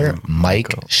Father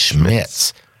Mike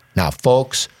Schmitz. Now,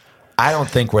 folks, I don't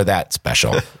think we're that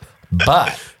special.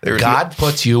 But God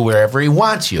puts you wherever he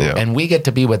wants you, and we get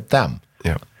to be with them.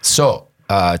 Yeah. So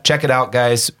check it out,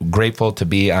 guys. Grateful to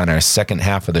be on our second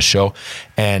half of the show.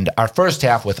 And our first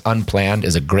half with Unplanned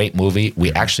is a great movie.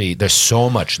 We actually, there's so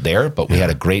much there, but we had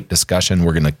a great discussion.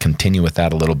 We're going to continue with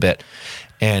that a little bit.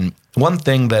 And one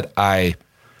thing that I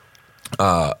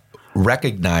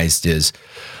recognized is,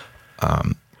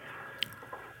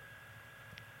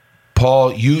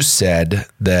 Paul, you said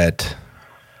that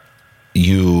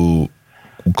you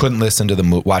couldn't listen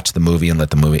to watch the movie and let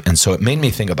the movie. And so it made me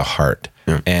think of the heart.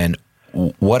 Yeah. And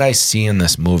what I see in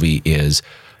this movie is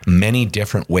many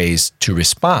different ways to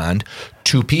respond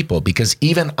to people, because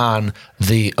even on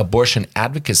the abortion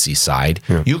advocacy side,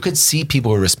 you could see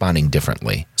people were responding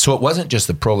differently. So it wasn't just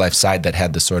the pro-life side that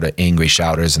had the sort of angry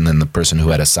shouters and then the person who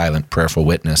had a silent prayerful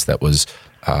witness that was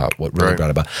what really brought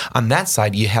about. On that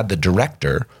side, you had the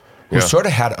director who sort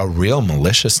of had a real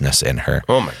maliciousness in her.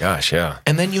 Oh my gosh, yeah.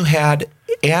 And then you had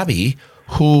Abby,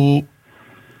 who,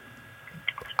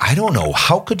 I don't know,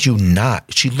 how could you not?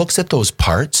 She looks at those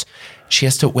parts. She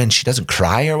has to, when she doesn't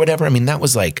cry or whatever. I mean, that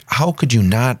was like, how could you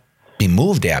not be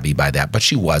moved, Abby, by that? But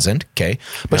she wasn't, okay?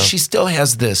 But she still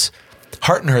has this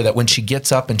heart in her that when she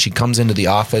gets up and she comes into the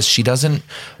office, she doesn't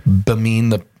bemean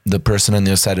the person on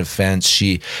the other side of the fence.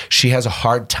 She has a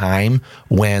hard time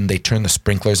when they turn the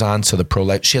sprinklers on, so the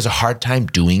pro-life, she has a hard time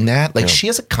doing that. Like, she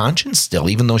has a conscience still,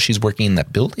 even though she's working in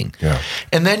that building. Yeah.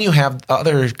 And then you have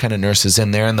other kind of nurses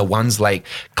in there, and the ones like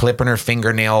clipping her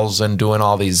fingernails and doing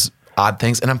all these odd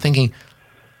things. And I'm thinking,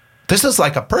 this is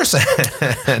like a person.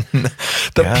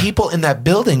 The people in that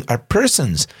building are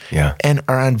persons and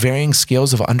are on varying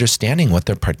scales of understanding what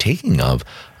they're partaking of.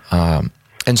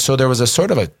 And so there was a sort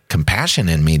of a compassion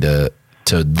in me to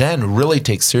to then really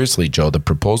take seriously, Joe, the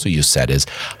proposal you said is,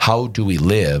 how do we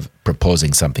live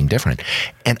proposing something different?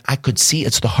 And I could see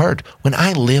it's the heart. When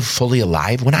I live fully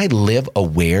alive, when I live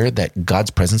aware that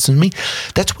God's presence in me,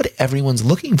 that's what everyone's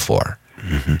looking for.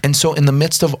 Mm-hmm. And so in the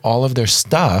midst of all of their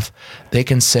stuff, they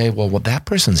can say, well, that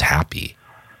person's happy.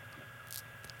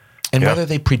 And whether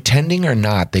they pretending or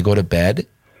not, they go to bed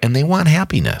and they want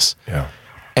happiness. Yeah.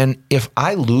 And if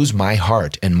I lose my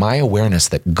heart and my awareness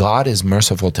that God is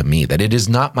merciful to me, that it is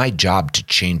not my job to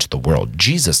change the world,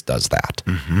 Jesus does that.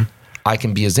 Mm-hmm. I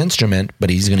can be his instrument, but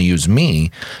he's going to use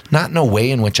me, not in a way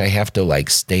in which I have to like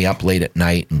stay up late at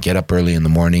night and get up early in the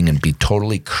morning and be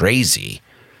totally crazy.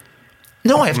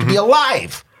 No, I have to be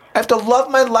alive. I have to love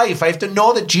my life. I have to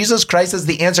know that Jesus Christ is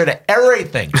the answer to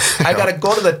everything. I got to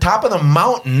go to the top of the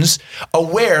mountains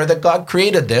aware that God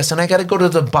created this, and I got to go to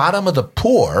the bottom of the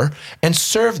poor and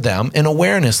serve them in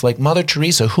awareness like Mother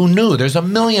Teresa, who knew there's a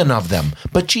million of them,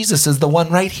 but Jesus is the one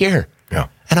right here. Yeah.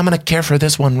 And I'm going to care for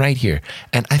this one right here.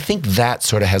 And I think that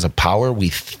sort of has a power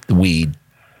we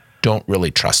don't really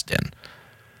trust in.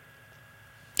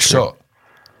 Sure. So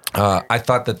I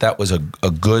thought that was a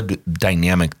good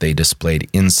dynamic they displayed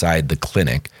inside the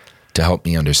clinic to help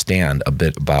me understand a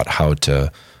bit about how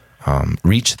to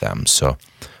reach them. So,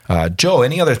 Joe,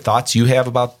 any other thoughts you have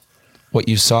about what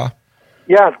you saw?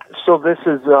 Yeah, so this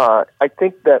is, I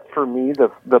think that for me,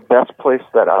 the best place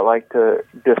that I like to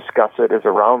discuss it is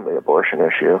around the abortion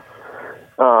issue,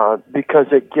 because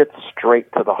it gets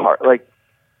straight to the heart. Like,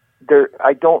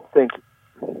 I don't think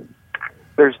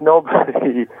there's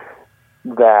nobody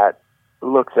that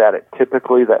looks at it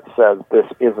typically that says this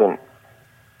isn't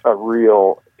a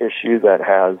real issue that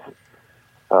has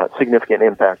significant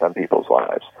impact on people's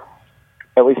lives,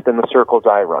 at least in the circles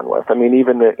I run with. I mean,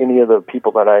 even any of the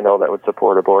people that I know that would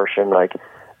support abortion, like,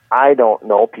 I don't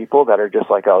know people that are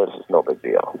just like, oh, this is no big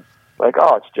deal. Like,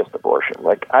 oh, it's just abortion.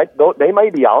 Like, they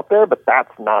may be out there, but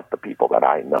that's not the people that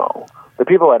I know. The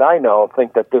people that I know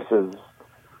think that this is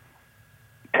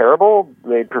terrible.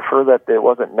 They'd prefer that it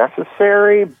wasn't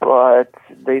necessary, but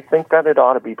they think that it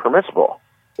ought to be permissible.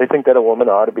 They think that a woman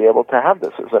ought to be able to have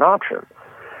this as an option.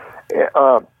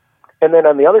 And then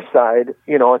on the other side,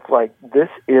 it's like, this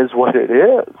is what it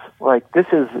is. Like, this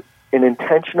is an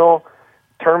intentional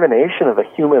termination of a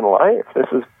human life. This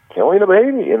is killing a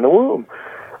baby in the womb.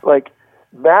 Like,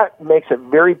 that makes it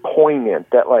very poignant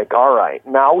that, like, all right,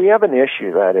 now we have an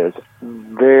issue that is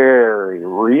very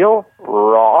real,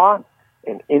 raw,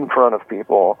 and in front of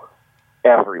people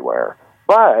everywhere.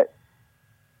 But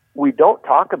we don't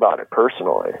talk about it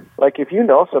personally. Like, if you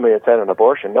know somebody that's had an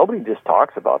abortion, nobody just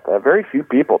talks about that. Very few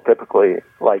people typically,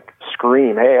 like,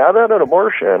 scream, hey, I've had an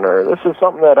abortion, or this is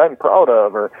something that I'm proud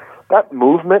of, or that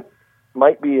movement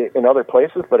might be in other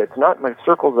places, but it's not in my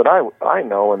circles that I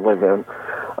know and live in.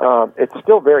 It's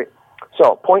still very...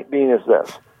 So, point being is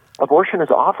this. Abortion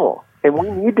is awful. And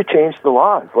we need to change the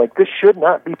laws. Like, this should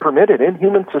not be permitted in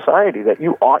human society, that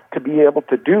you ought to be able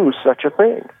to do such a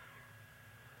thing.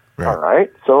 Right. All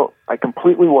right? So I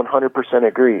completely 100%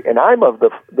 agree. And I'm of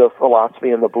the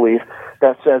philosophy and the belief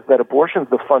that says that abortion is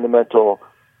the fundamental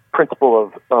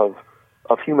principle of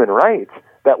human rights,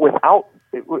 that without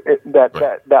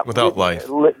without life,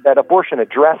 that abortion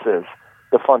addresses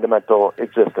the fundamental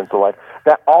existence of life,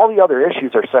 that all the other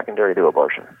issues are secondary to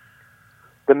abortion.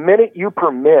 The minute you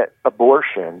permit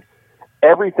abortion,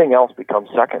 everything else becomes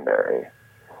secondary.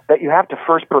 That you have to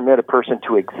first permit a person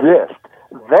to exist.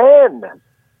 Then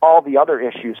all the other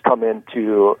issues come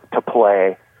into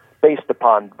play based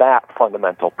upon that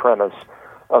fundamental premise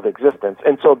of existence.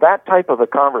 And so that type of a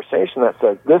conversation that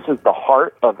says this is the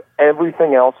heart of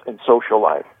everything else in social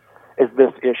life is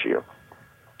this issue.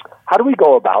 How do we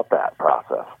go about that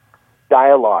process?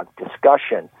 Dialogue,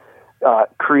 discussion,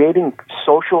 creating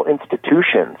social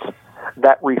institutions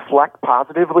that reflect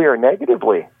positively or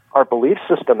negatively our belief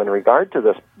system in regard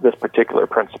to this particular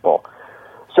principle.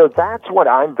 So that's what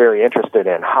I'm very interested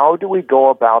in. How do we go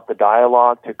about the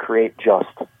dialogue to create just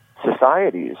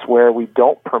societies where we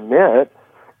don't permit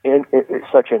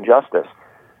such injustice?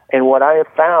 And what I have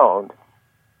found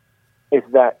is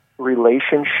that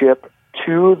relationship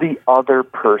to the other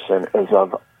person is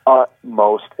of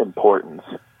utmost importance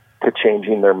to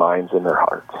changing their minds and their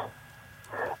hearts.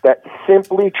 That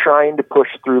simply trying to push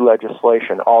through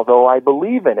legislation, although I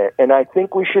believe in it, and I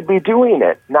think we should be doing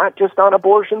it, not just on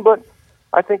abortion, but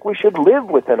I think we should live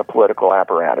within a political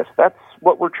apparatus. That's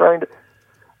what we're trying to...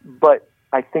 But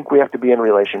I think we have to be in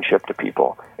relationship to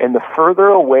people. And the further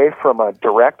away from a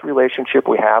direct relationship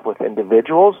we have with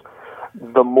individuals,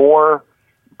 the more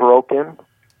broken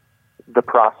the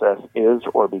process is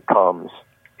or becomes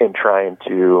in trying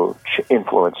to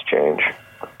influence change.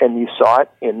 And you saw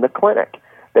it in the clinic.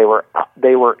 They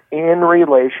were in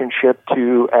relationship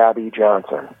to Abby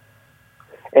Johnson.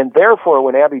 And therefore,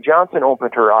 when Abby Johnson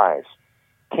opened her eyes,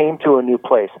 came to a new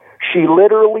place, she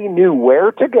literally knew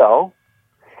where to go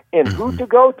and who to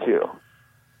go to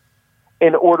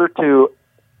in order to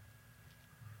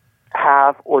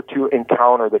have or to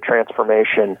encounter the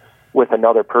transformation with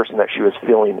another person that she was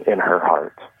feeling in her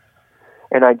heart.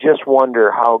 And I just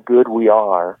wonder how good we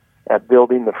are at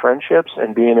building the friendships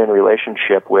and being in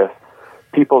relationship with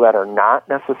people that are not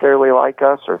necessarily like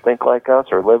us or think like us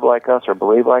or live like us or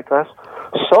believe like us,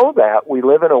 so that we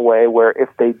live in a way where if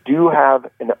they do have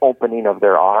an opening of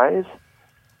their eyes,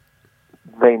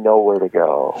 they know where to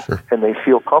go. Sure. And they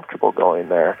feel comfortable going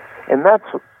there. And that's,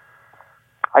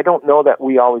 I don't know that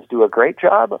we always do a great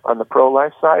job on the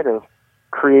pro-life side of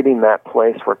creating that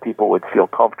place where people would feel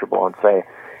comfortable and say,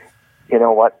 you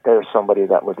know what, there's somebody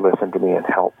that would listen to me and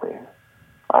help me.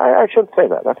 I shouldn't say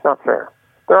that. That's not fair.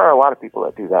 There are a lot of people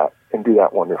that do that and do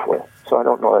that wonderfully. So I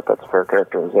don't know that that's a fair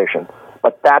characterization.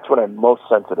 But that's what I'm most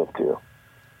sensitive to,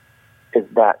 is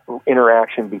that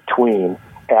interaction between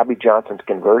Abby Johnson's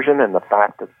conversion and the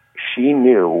fact that she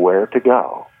knew where to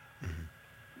go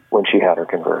when she had her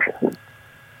conversion.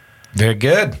 Very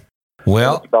good.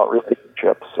 Well, it's about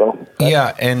relationships. So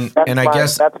yeah, and I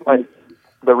guess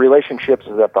the relationships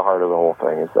is at the heart of the whole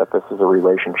thing. Is that this is a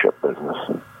relationship business.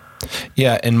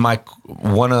 Yeah, and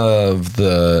one of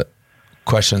the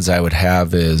questions I would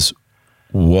have is,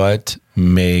 what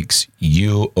makes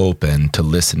you open to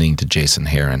listening to Jason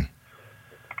Heron?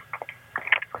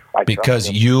 Because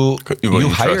you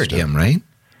hired him, right?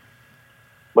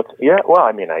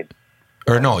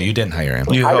 Or no, you didn't hire him.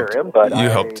 You hired him, but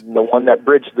I'm the one that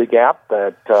bridged the gap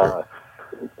that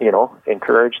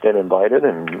encouraged and invited.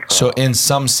 And so, in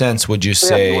some sense, would you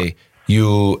say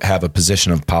you have a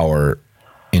position of power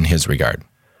in his regard?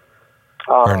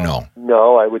 Or no?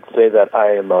 No, I would say that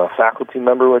I am a faculty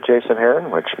member with Jason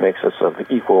Heron, which makes us of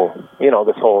equal,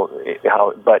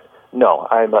 but no,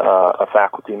 I'm a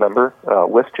faculty member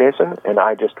with Jason, and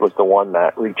I just was the one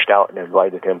that reached out and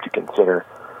invited him to consider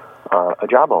a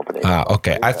job opening.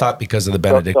 Okay. I thought because of the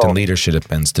Benedictine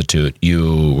Leadership Institute,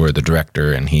 you were the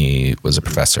director and he was a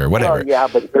professor, whatever. Yeah,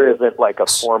 but there isn't like a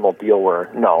formal deal where,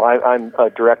 no, I'm a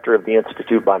director of the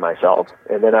Institute by myself,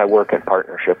 and then I work in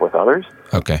partnership with others.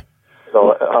 Okay.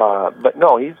 So, but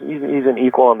no, he's an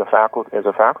equal on the faculty as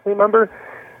a faculty member,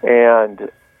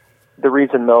 and the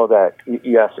reason though that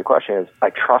you asked the question is I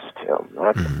trust him.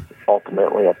 That's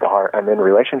ultimately at the heart. I'm in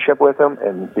relationship with him,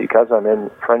 and because I'm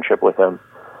in friendship with him,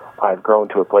 I've grown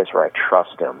to a place where I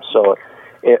trust him. So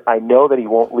I know that he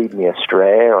won't lead me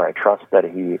astray, or I trust that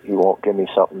he won't give me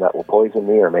something that will poison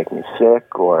me or make me sick.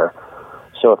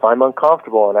 So if I'm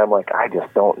uncomfortable and I'm like, I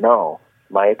just don't know,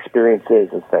 my experience is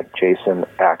that Jason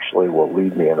actually will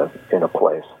lead me to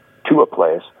a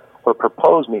place, or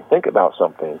propose me think about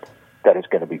something that is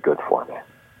going to be good for me.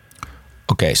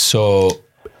 Okay, so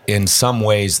in some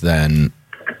ways then,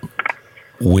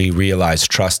 we realize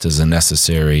trust is a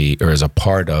necessary or is a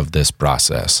part of this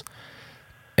process.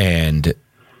 And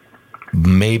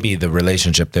maybe the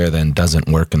relationship there then doesn't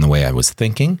work in the way I was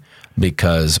thinking,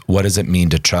 because what does it mean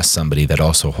to trust somebody that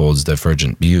also holds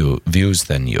divergent views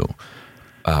than you?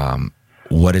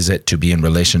 What is it to be in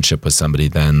relationship with somebody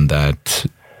then that,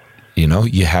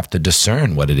 you have to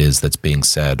discern what it is that's being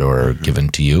said or given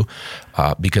to you?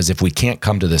 Because if we can't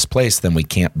come to this place, then we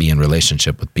can't be in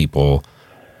relationship with people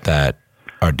that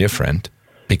are different,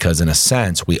 because in a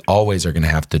sense, we always are going to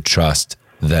have to trust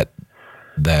that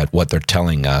what they're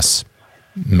telling us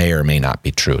may or may not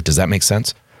be true. Does that make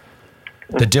sense?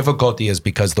 The difficulty is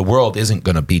because the world isn't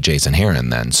going to be Jason Heron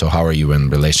then, so how are you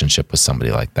in relationship with somebody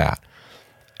like that?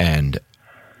 And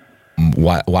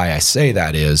why I say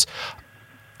that is,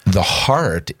 the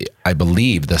heart, I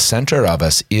believe, the center of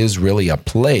us is really a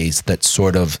place that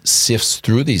sort of sifts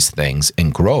through these things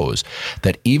and grows,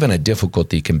 that even a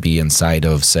difficulty can be inside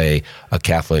of, say, a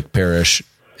Catholic parish.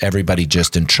 Everybody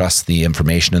just entrusts the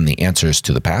information and the answers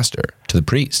to the pastor, to the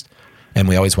priest. And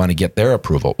we always want to get their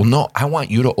approval. Well, no, I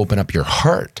want you to open up your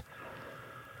heart.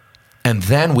 And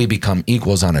then we become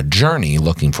equals on a journey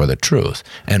looking for the truth.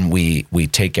 And we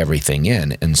take everything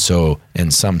in. And so in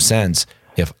some sense,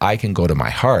 if I can go to my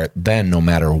heart, then no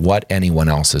matter what anyone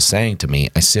else is saying to me,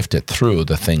 I sift it through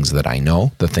the things that I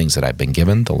know, the things that I've been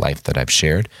given, the life that I've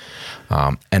shared.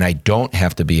 And I don't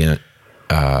have to be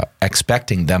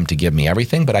expecting them to give me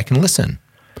everything, but I can listen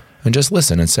and just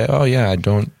listen and say, oh yeah, I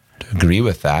don't agree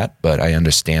with that, but I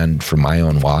understand from my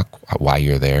own walk why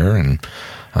you're there. And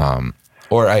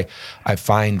or I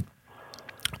find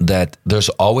that there's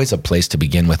always a place to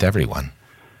begin with everyone.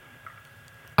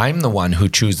 I'm the one who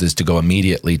chooses to go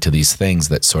immediately to these things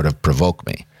that sort of provoke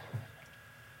me.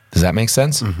 Does that make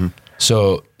sense? Mm-hmm.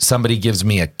 So somebody gives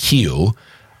me a cue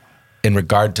in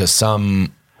regard to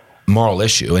some moral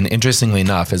issue. And interestingly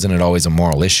enough, isn't it always a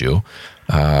moral issue?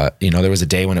 There was a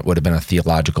day when it would have been a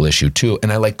theological issue too.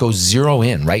 And I go zero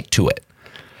in right to it.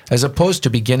 As opposed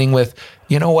to beginning with,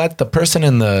 you know what, the person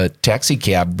in the taxi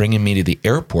cab bringing me to the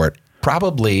airport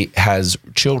probably has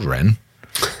children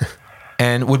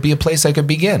and would be a place I could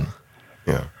begin.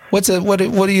 Yeah. What do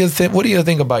you think? What do you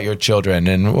think about your children?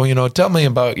 And tell me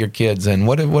about your kids and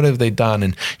what have they done?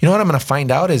 And you know what I'm going to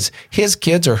find out is his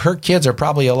kids or her kids are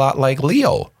probably a lot like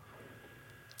Leo.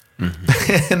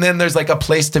 Mm-hmm. And then there's a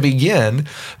place to begin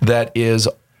that is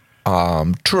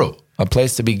true, a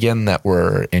place to begin that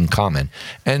we're in common,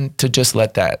 and to just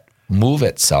let that move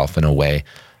itself in a way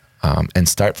and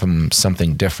start from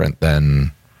something different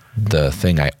than the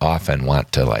thing I often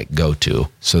want to go to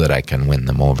so that I can win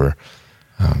them over.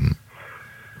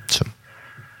 So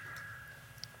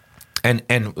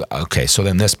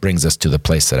then this brings us to the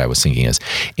place that I was thinking is,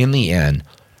 in the end,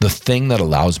 the thing that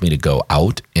allows me to go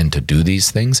out and to do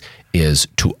these things is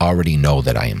to already know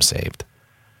that I am saved.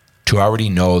 To already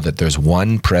know that there's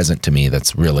one present to me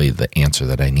that's really the answer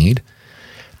that I need.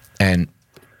 And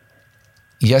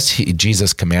yes,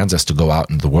 Jesus commands us to go out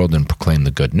into the world and proclaim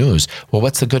the good news. Well,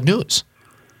 what's the good news?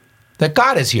 That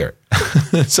God is here.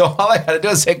 So all I got to do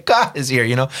is say, God is here,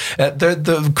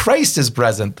 the Christ is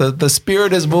present, the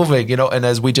Spirit is moving, and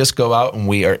as we just go out and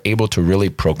we are able to really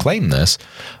proclaim this,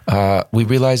 we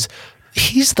realize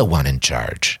He's the one in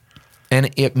charge.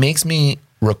 And it makes me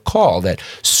recall that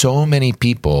so many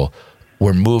people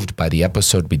were moved by the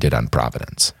episode we did on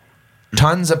Providence.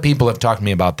 Tons of people have talked to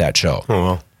me about that show. Oh,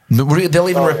 well. They'll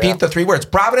even repeat the three words: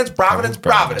 Providence, Providence,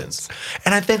 Providence.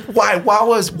 And I think, why?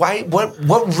 What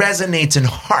resonates in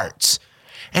hearts?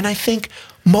 And I think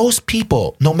most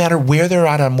people, no matter where they're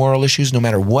at on moral issues, no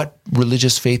matter what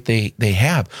religious faith they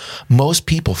have, most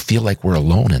people feel like we're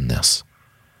alone in this.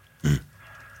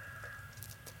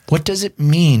 What does it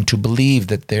mean to believe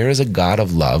that there is a God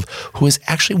of love who is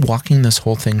actually walking this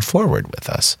whole thing forward with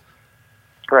us?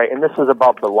 Right, and this is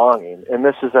about belonging, and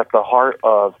this is at the heart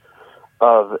of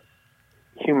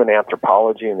human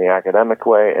anthropology in the academic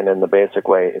way, and in the basic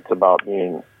way, it's about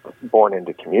being born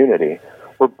into community.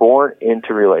 We're born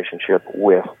into relationship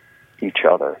with each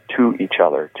other,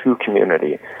 to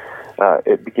community.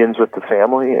 It begins with the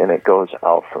family, and it goes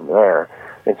out from there.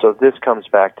 And so this comes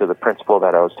back to the principle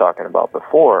that I was talking about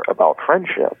before, about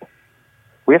friendship.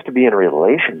 We have to be in a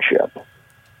relationship.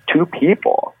 Two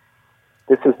people.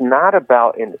 This is not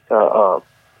about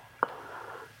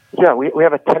we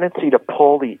have a tendency to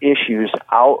pull the issues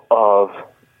out of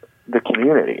the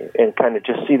community and kind of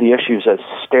just see the issues as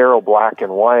sterile black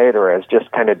and white, or as just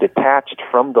kind of detached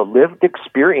from the lived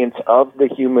experience of the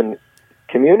human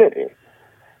community.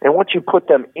 And once you put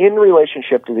them in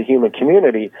relationship to the human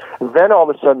community, then all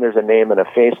of a sudden there's a name and a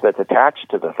face that's attached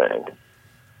to the thing.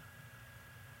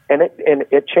 And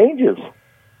it changes.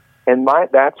 And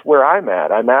that's where I'm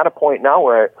at. I'm at a point now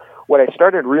where what I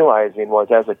started realizing was,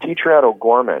 as a teacher at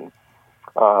O'Gorman,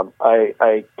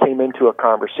 I came into a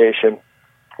conversation.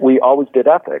 We always did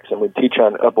ethics, and we'd teach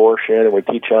on abortion, and we'd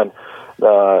teach on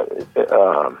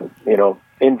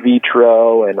in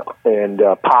vitro and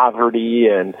poverty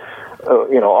and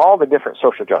all the different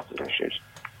social justice issues.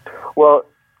 Well,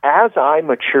 as I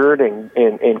matured and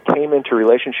came into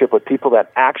relationship with people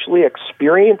that actually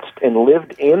experienced and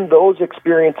lived in those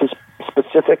experiences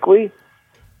specifically,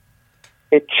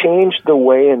 it changed the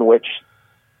way in which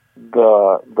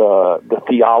the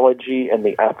theology and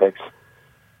the ethics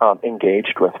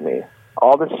engaged with me.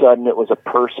 All of a sudden, it was a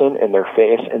person and their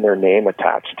face and their name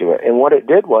attached to it. And what it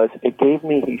did was, it gave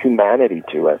me humanity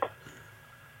to it.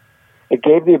 It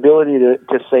gave the ability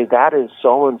to say, that is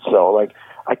so-and-so. Like,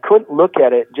 I couldn't look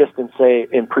at it just and say,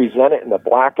 and present it in a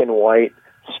black and white,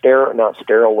 not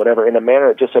sterile, whatever, in a manner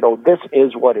that just said, oh, this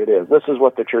is what it is. This is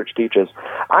what the church teaches.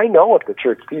 I know what the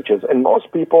church teaches, and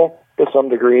most people, to some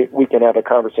degree, we can have a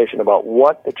conversation about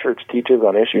what the church teaches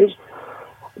on issues,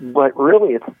 but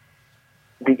really it's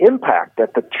the impact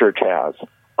that the church has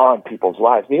on people's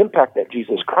lives. The impact that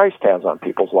Jesus Christ has on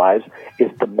people's lives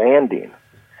is demanding.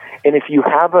 And if you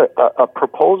have a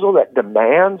proposal that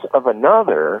demands of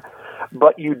another,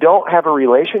 but you don't have a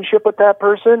relationship with that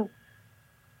person,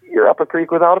 you're up a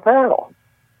creek without a paddle.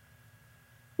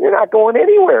 You're not going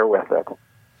anywhere with it.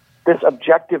 This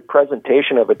objective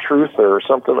presentation of a truth or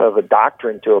something of a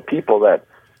doctrine to a people that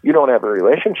you don't have a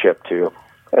relationship to,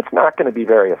 that's not going to be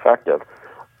very effective.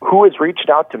 Who has reached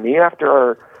out to me after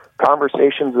our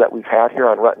conversations that we've had here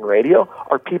on Rutten Radio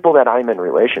are people that I'm in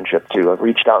relationship to. I've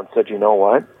reached out and said, you know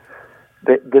what?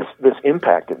 This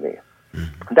impacted me.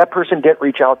 Mm-hmm. That person didn't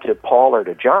reach out to Paul or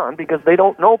to John because they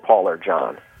don't know Paul or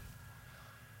John.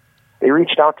 They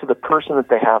reached out to the person that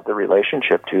they have the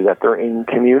relationship to, that they're in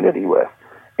community with,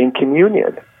 in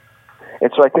communion.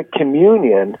 And so I think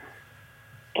community,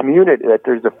 that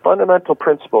there's a fundamental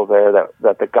principle there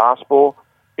that the gospel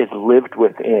is lived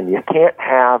within. You can't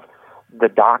have the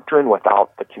doctrine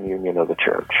without the communion of the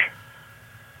church.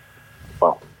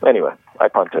 Well, anyway, I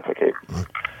pontificate.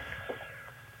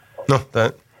 No,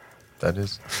 that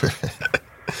is.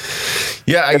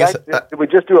 Yeah, I guess. Did we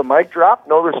just do a mic drop?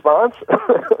 No response?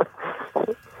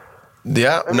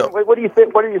 Yeah. I mean, no. What do you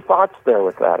think? What are your thoughts there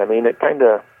with that? I mean, it kind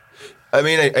of. I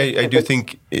mean, I do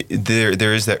think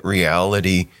there is that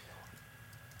reality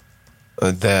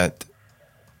that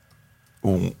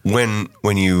when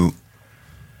you,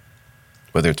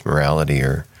 whether it's morality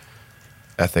or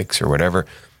ethics or whatever,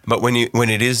 but when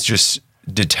it is just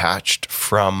detached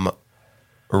from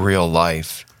real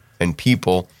life and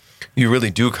people, you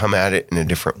really do come at it in a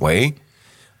different way.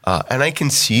 And I can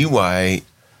see why,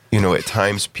 at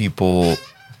times people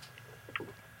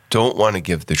don't want to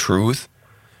give the truth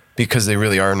because they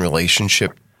really are in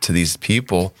relationship to these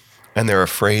people and they're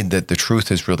afraid that the truth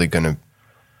is really going to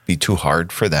be too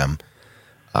hard for them.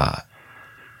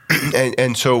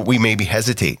 And so we maybe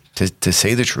hesitate to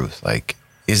say the truth. Like,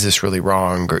 is this really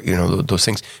wrong? Or, those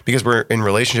things, because we're in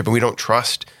relationship and we don't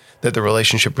trust that the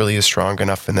relationship really is strong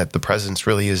enough and that the presence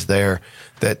really is there,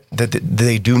 that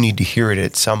they do need to hear it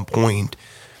at some point,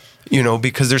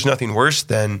 because there's nothing worse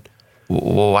than,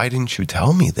 well, why didn't you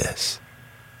tell me this?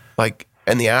 Like,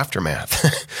 and the aftermath,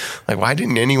 like, why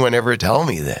didn't anyone ever tell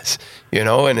me this?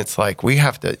 And it's like, we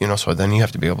have to, so then you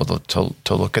have to be able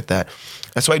to look at that.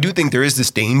 And so I do think there is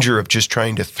this danger of just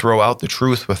trying to throw out the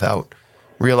truth without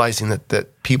realizing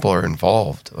that people are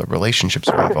involved, relationships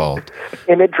are involved.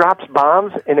 And it drops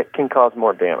bombs, and it can cause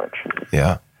more damage.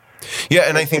 Yeah. Yeah,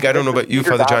 and I think, I don't know about you,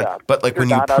 Father John, but like when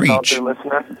you preach...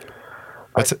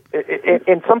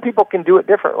 And some people can do it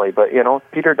differently, but,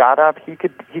 Peter Dada, he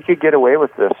could get away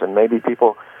with this, and maybe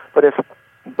people... But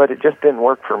it just didn't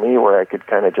work for me where I could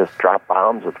kind of just drop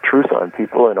bombs of truth on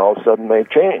people, and all of a sudden they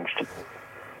changed.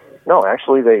 No,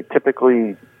 actually, they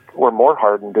typically were more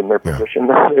hardened in their position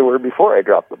than they were before I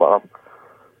dropped the bomb.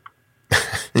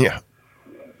 Yeah.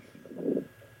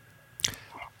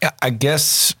 I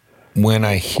guess when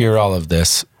I hear all of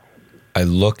this, I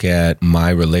look at my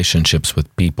relationships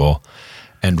with people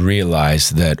and realize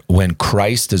that when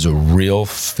Christ is a real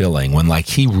filling, when like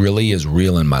he really is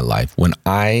real in my life, when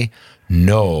I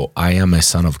know I am a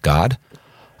son of God,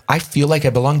 I feel like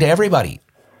I belong to everybody.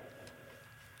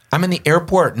 I'm in the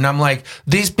airport and I'm like,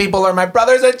 these people are my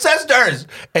brothers and sisters.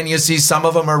 And you see some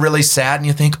of them are really sad and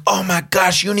you think, oh my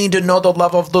gosh, you need to know the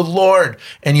love of the Lord.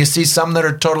 And you see some that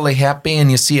are totally happy and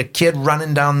you see a kid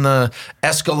running down the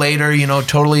escalator,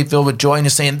 totally filled with joy and you're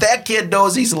saying, that kid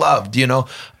knows he's loved,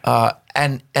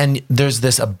 and there's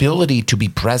this ability to be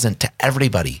present to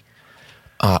everybody.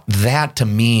 That to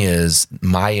me is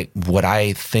what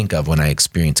I think of when I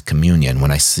experience communion, when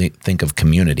I think of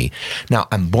community. Now,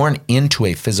 I'm born into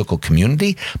a physical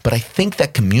community, but I think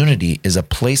that community is a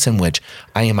place in which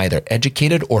I am either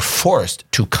educated or forced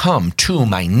to come to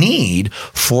my need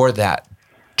for that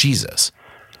Jesus.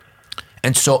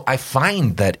 And so I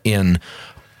find that in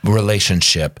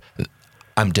relationship,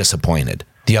 I'm disappointed.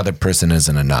 The other person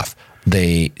isn't enough.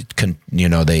 And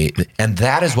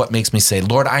that is what makes me say,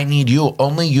 Lord, I need you.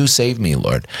 Only you save me,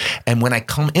 Lord. And when I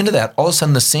come into that, all of a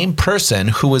sudden the same person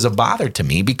who was a bother to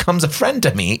me becomes a friend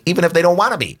to me, even if they don't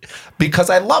want to be,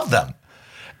 because I love them.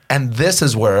 And this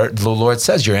is where the Lord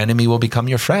says your enemy will become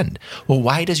your friend. Well,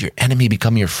 why does your enemy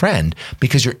become your friend?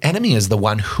 Because your enemy is the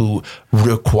one who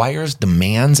requires,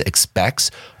 demands, expects,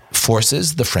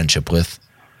 forces the friendship with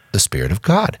the Spirit of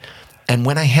God. And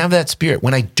when I have that spirit,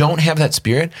 when I don't have that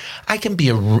spirit, I can be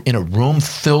in a room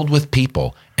filled with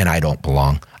people and I don't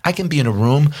belong. I can be in a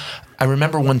room. I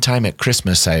remember one time at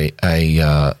Christmas, I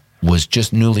was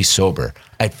just newly sober.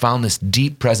 I found this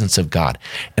deep presence of God.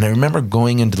 And I remember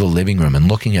going into the living room and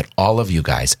looking at all of you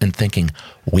guys and thinking,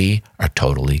 we are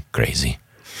totally crazy.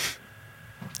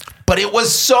 But it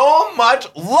was so much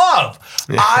love.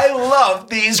 Yeah. I love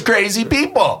these crazy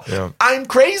people. Yeah. I'm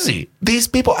crazy. These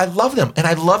people, I love them. And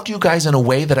I loved you guys in a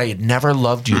way that I had never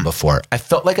loved you before. I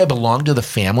felt like I belonged to the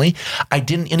family. I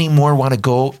didn't anymore want to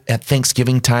go at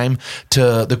Thanksgiving time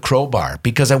to the Crowbar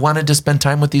because I wanted to spend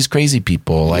time with these crazy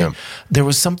people. There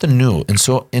was something new. And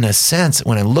so in a sense,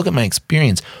 when I look at my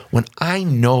experience, when I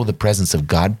know the presence of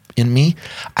God in me,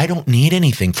 I don't need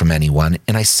anything from anyone.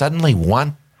 And I suddenly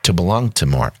want to belong to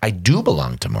more. I do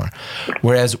belong to more.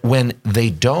 Whereas when they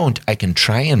don't, I can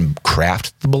try and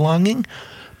craft the belonging,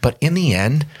 but in the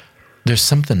end, there's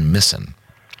something missing.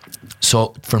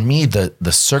 So for me,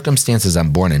 the circumstances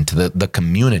I'm born into, the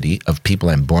community of people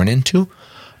I'm born into,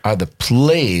 are the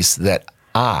place that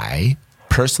I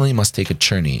personally must take a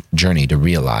journey to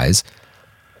realize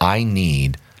I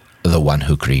need the one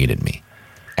who created me.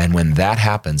 And when that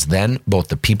happens, then both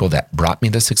the people that brought me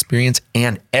this experience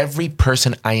and every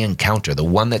person I encounter, the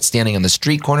one that's standing on the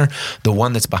street corner, the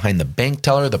one that's behind the bank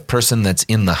teller, the person that's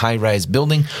in the high-rise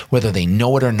building, whether they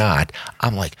know it or not,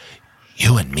 I'm like,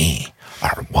 you and me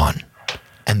are one.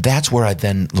 And that's where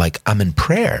I'm in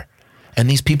prayer. And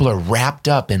these people are wrapped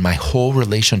up in my whole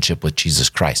relationship with Jesus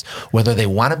Christ, whether they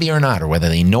want to be or not, or whether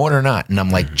they know it or not. And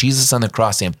I'm like Jesus on the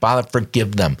cross saying, Father,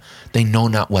 forgive them. They know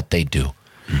not what they do.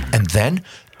 And then,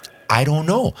 I don't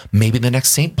know, maybe the next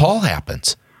St. Paul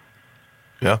happens.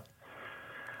 Yeah.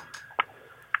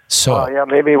 So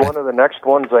maybe one of the next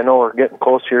ones. I know we're getting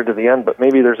close here to the end, but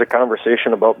maybe there's a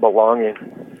conversation about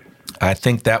belonging. I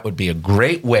think that would be a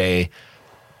great way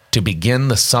to begin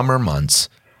the summer months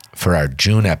for our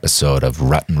June episode of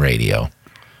Rutten Radio.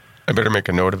 I better make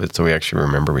a note of it so we actually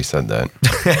remember we said that.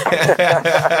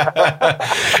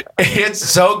 It's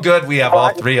so good we have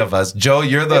all three of us. Joe,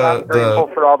 you're I'm grateful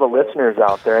for all the listeners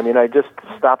out there. I mean, I just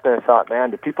stopped and I thought,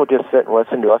 man, do people just sit and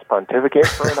listen to us pontificate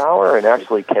for an hour and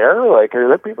actually care? Like, are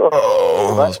there people?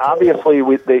 But obviously,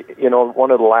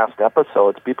 one of the last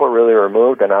episodes, people really were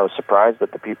moved, and I was surprised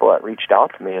that the people that reached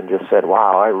out to me and just said,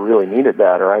 "Wow, I really needed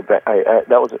that," or that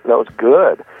was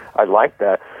good. I liked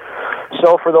that.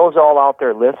 So for those all out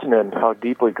there listening, how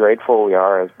deeply grateful we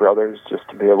are as brothers just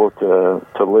to be able to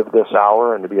live this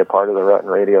hour and to be a part of the Rutten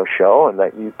Radio show, and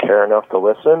that you care enough to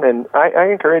listen. And I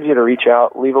encourage you to reach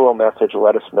out, leave a little message,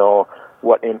 let us know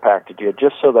what impacted you,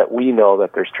 just so that we know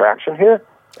that there's traction here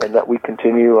and that we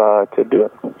continue to do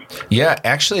it. Yeah,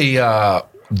 actually,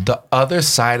 the other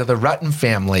side of the Rutten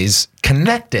family's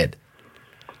connected.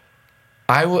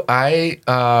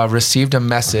 I received a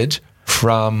message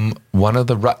from one of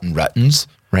the Ruttens,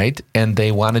 right? And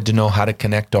they wanted to know how to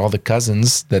connect all the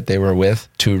cousins that they were with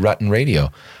to Rutten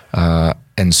Radio.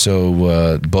 And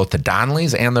so both the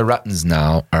Donnellys and the Ruttens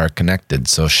now are connected.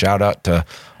 So shout out to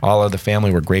all of the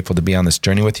family. We're grateful to be on this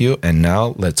journey with you. And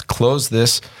now let's close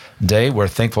this day. We're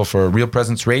thankful for Real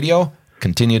Presence Radio.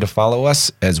 Continue to follow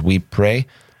us as we pray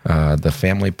the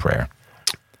family prayer.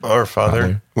 Our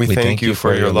Father, we thank you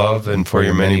for your love and for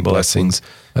your many blessings,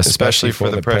 especially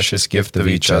for the precious gift of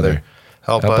each other.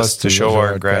 Help us to show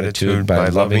our gratitude by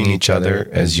loving each other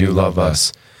as you love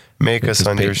us. Make us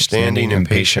understanding and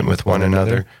patient with one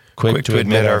another, quick to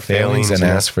admit our failings and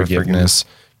ask forgiveness,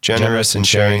 generous in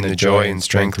sharing the joy and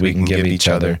strength we can give each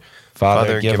other.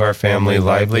 Father, give our family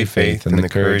lively faith and the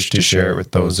courage to share it with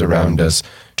those around us.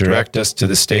 Direct us to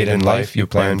the state and life you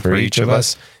plan for each of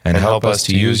us, and help us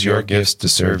to use your gifts to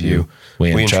serve you.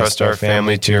 We entrust our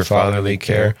family to your fatherly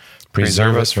care.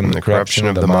 Preserve us from the corruption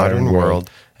of the modern world,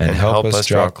 and help us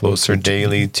draw closer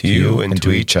daily to you and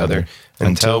to each other,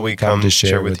 until we come to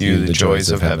share with you the joys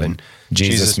of heaven.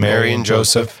 Jesus, Mary, and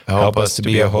Joseph, help us to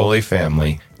be a holy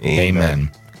family.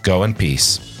 Amen. Go in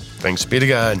peace. Thanks be to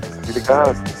God. Be to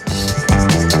God.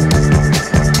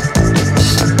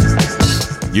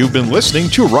 You've been listening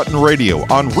to Rutten Radio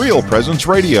on Real Presence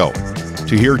Radio.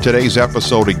 To hear today's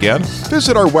episode again,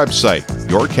 visit our website,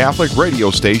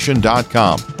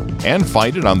 yourcatholicradiostation.com, and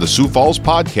find it on the Sioux Falls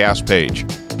podcast page.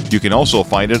 You can also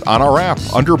find it on our app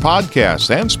under podcasts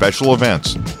and special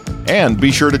events. And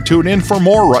be sure to tune in for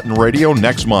more Rutten Radio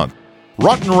next month.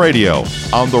 Rutten Radio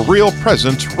on the Real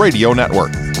Presence Radio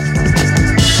Network.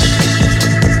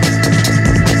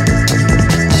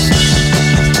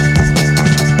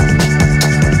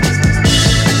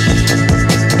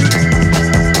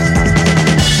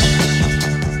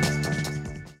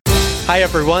 Hi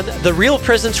everyone, the Real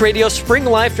Presence Radio Spring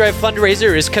Life Drive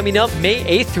fundraiser is coming up May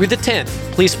 8th through the 10th.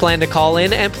 Please plan to call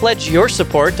in and pledge your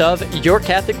support of your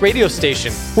Catholic radio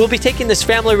station. We'll be taking this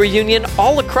family reunion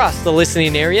all across the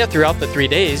listening area throughout the 3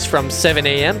 days from 7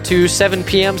 a.m. to 7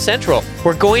 p.m. Central.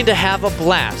 We're going to have a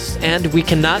blast, and we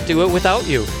cannot do it without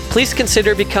you. Please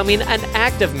consider becoming an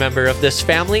active member of this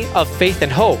family of faith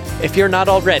and hope if you're not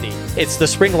already. It's the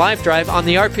Spring Life Drive on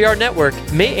the RPR Network,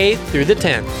 May 8th through the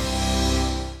 10th.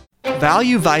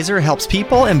 Value Visor helps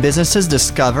people and businesses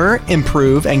discover,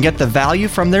 improve, and get the value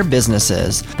from their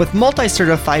businesses. With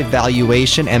multi-certified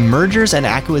valuation and mergers and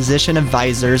acquisition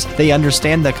advisors, they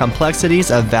understand the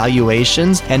complexities of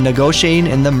valuations and negotiating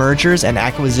in the mergers and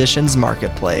acquisitions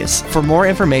marketplace. For more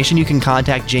information, you can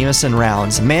contact Jameson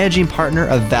Rounds, managing partner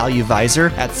of Value Visor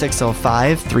at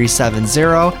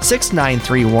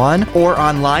 605-370-6931 or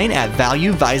online at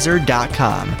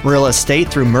valuevisor.com. Real estate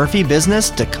through Murphy Business,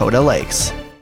 Dakota Lakes.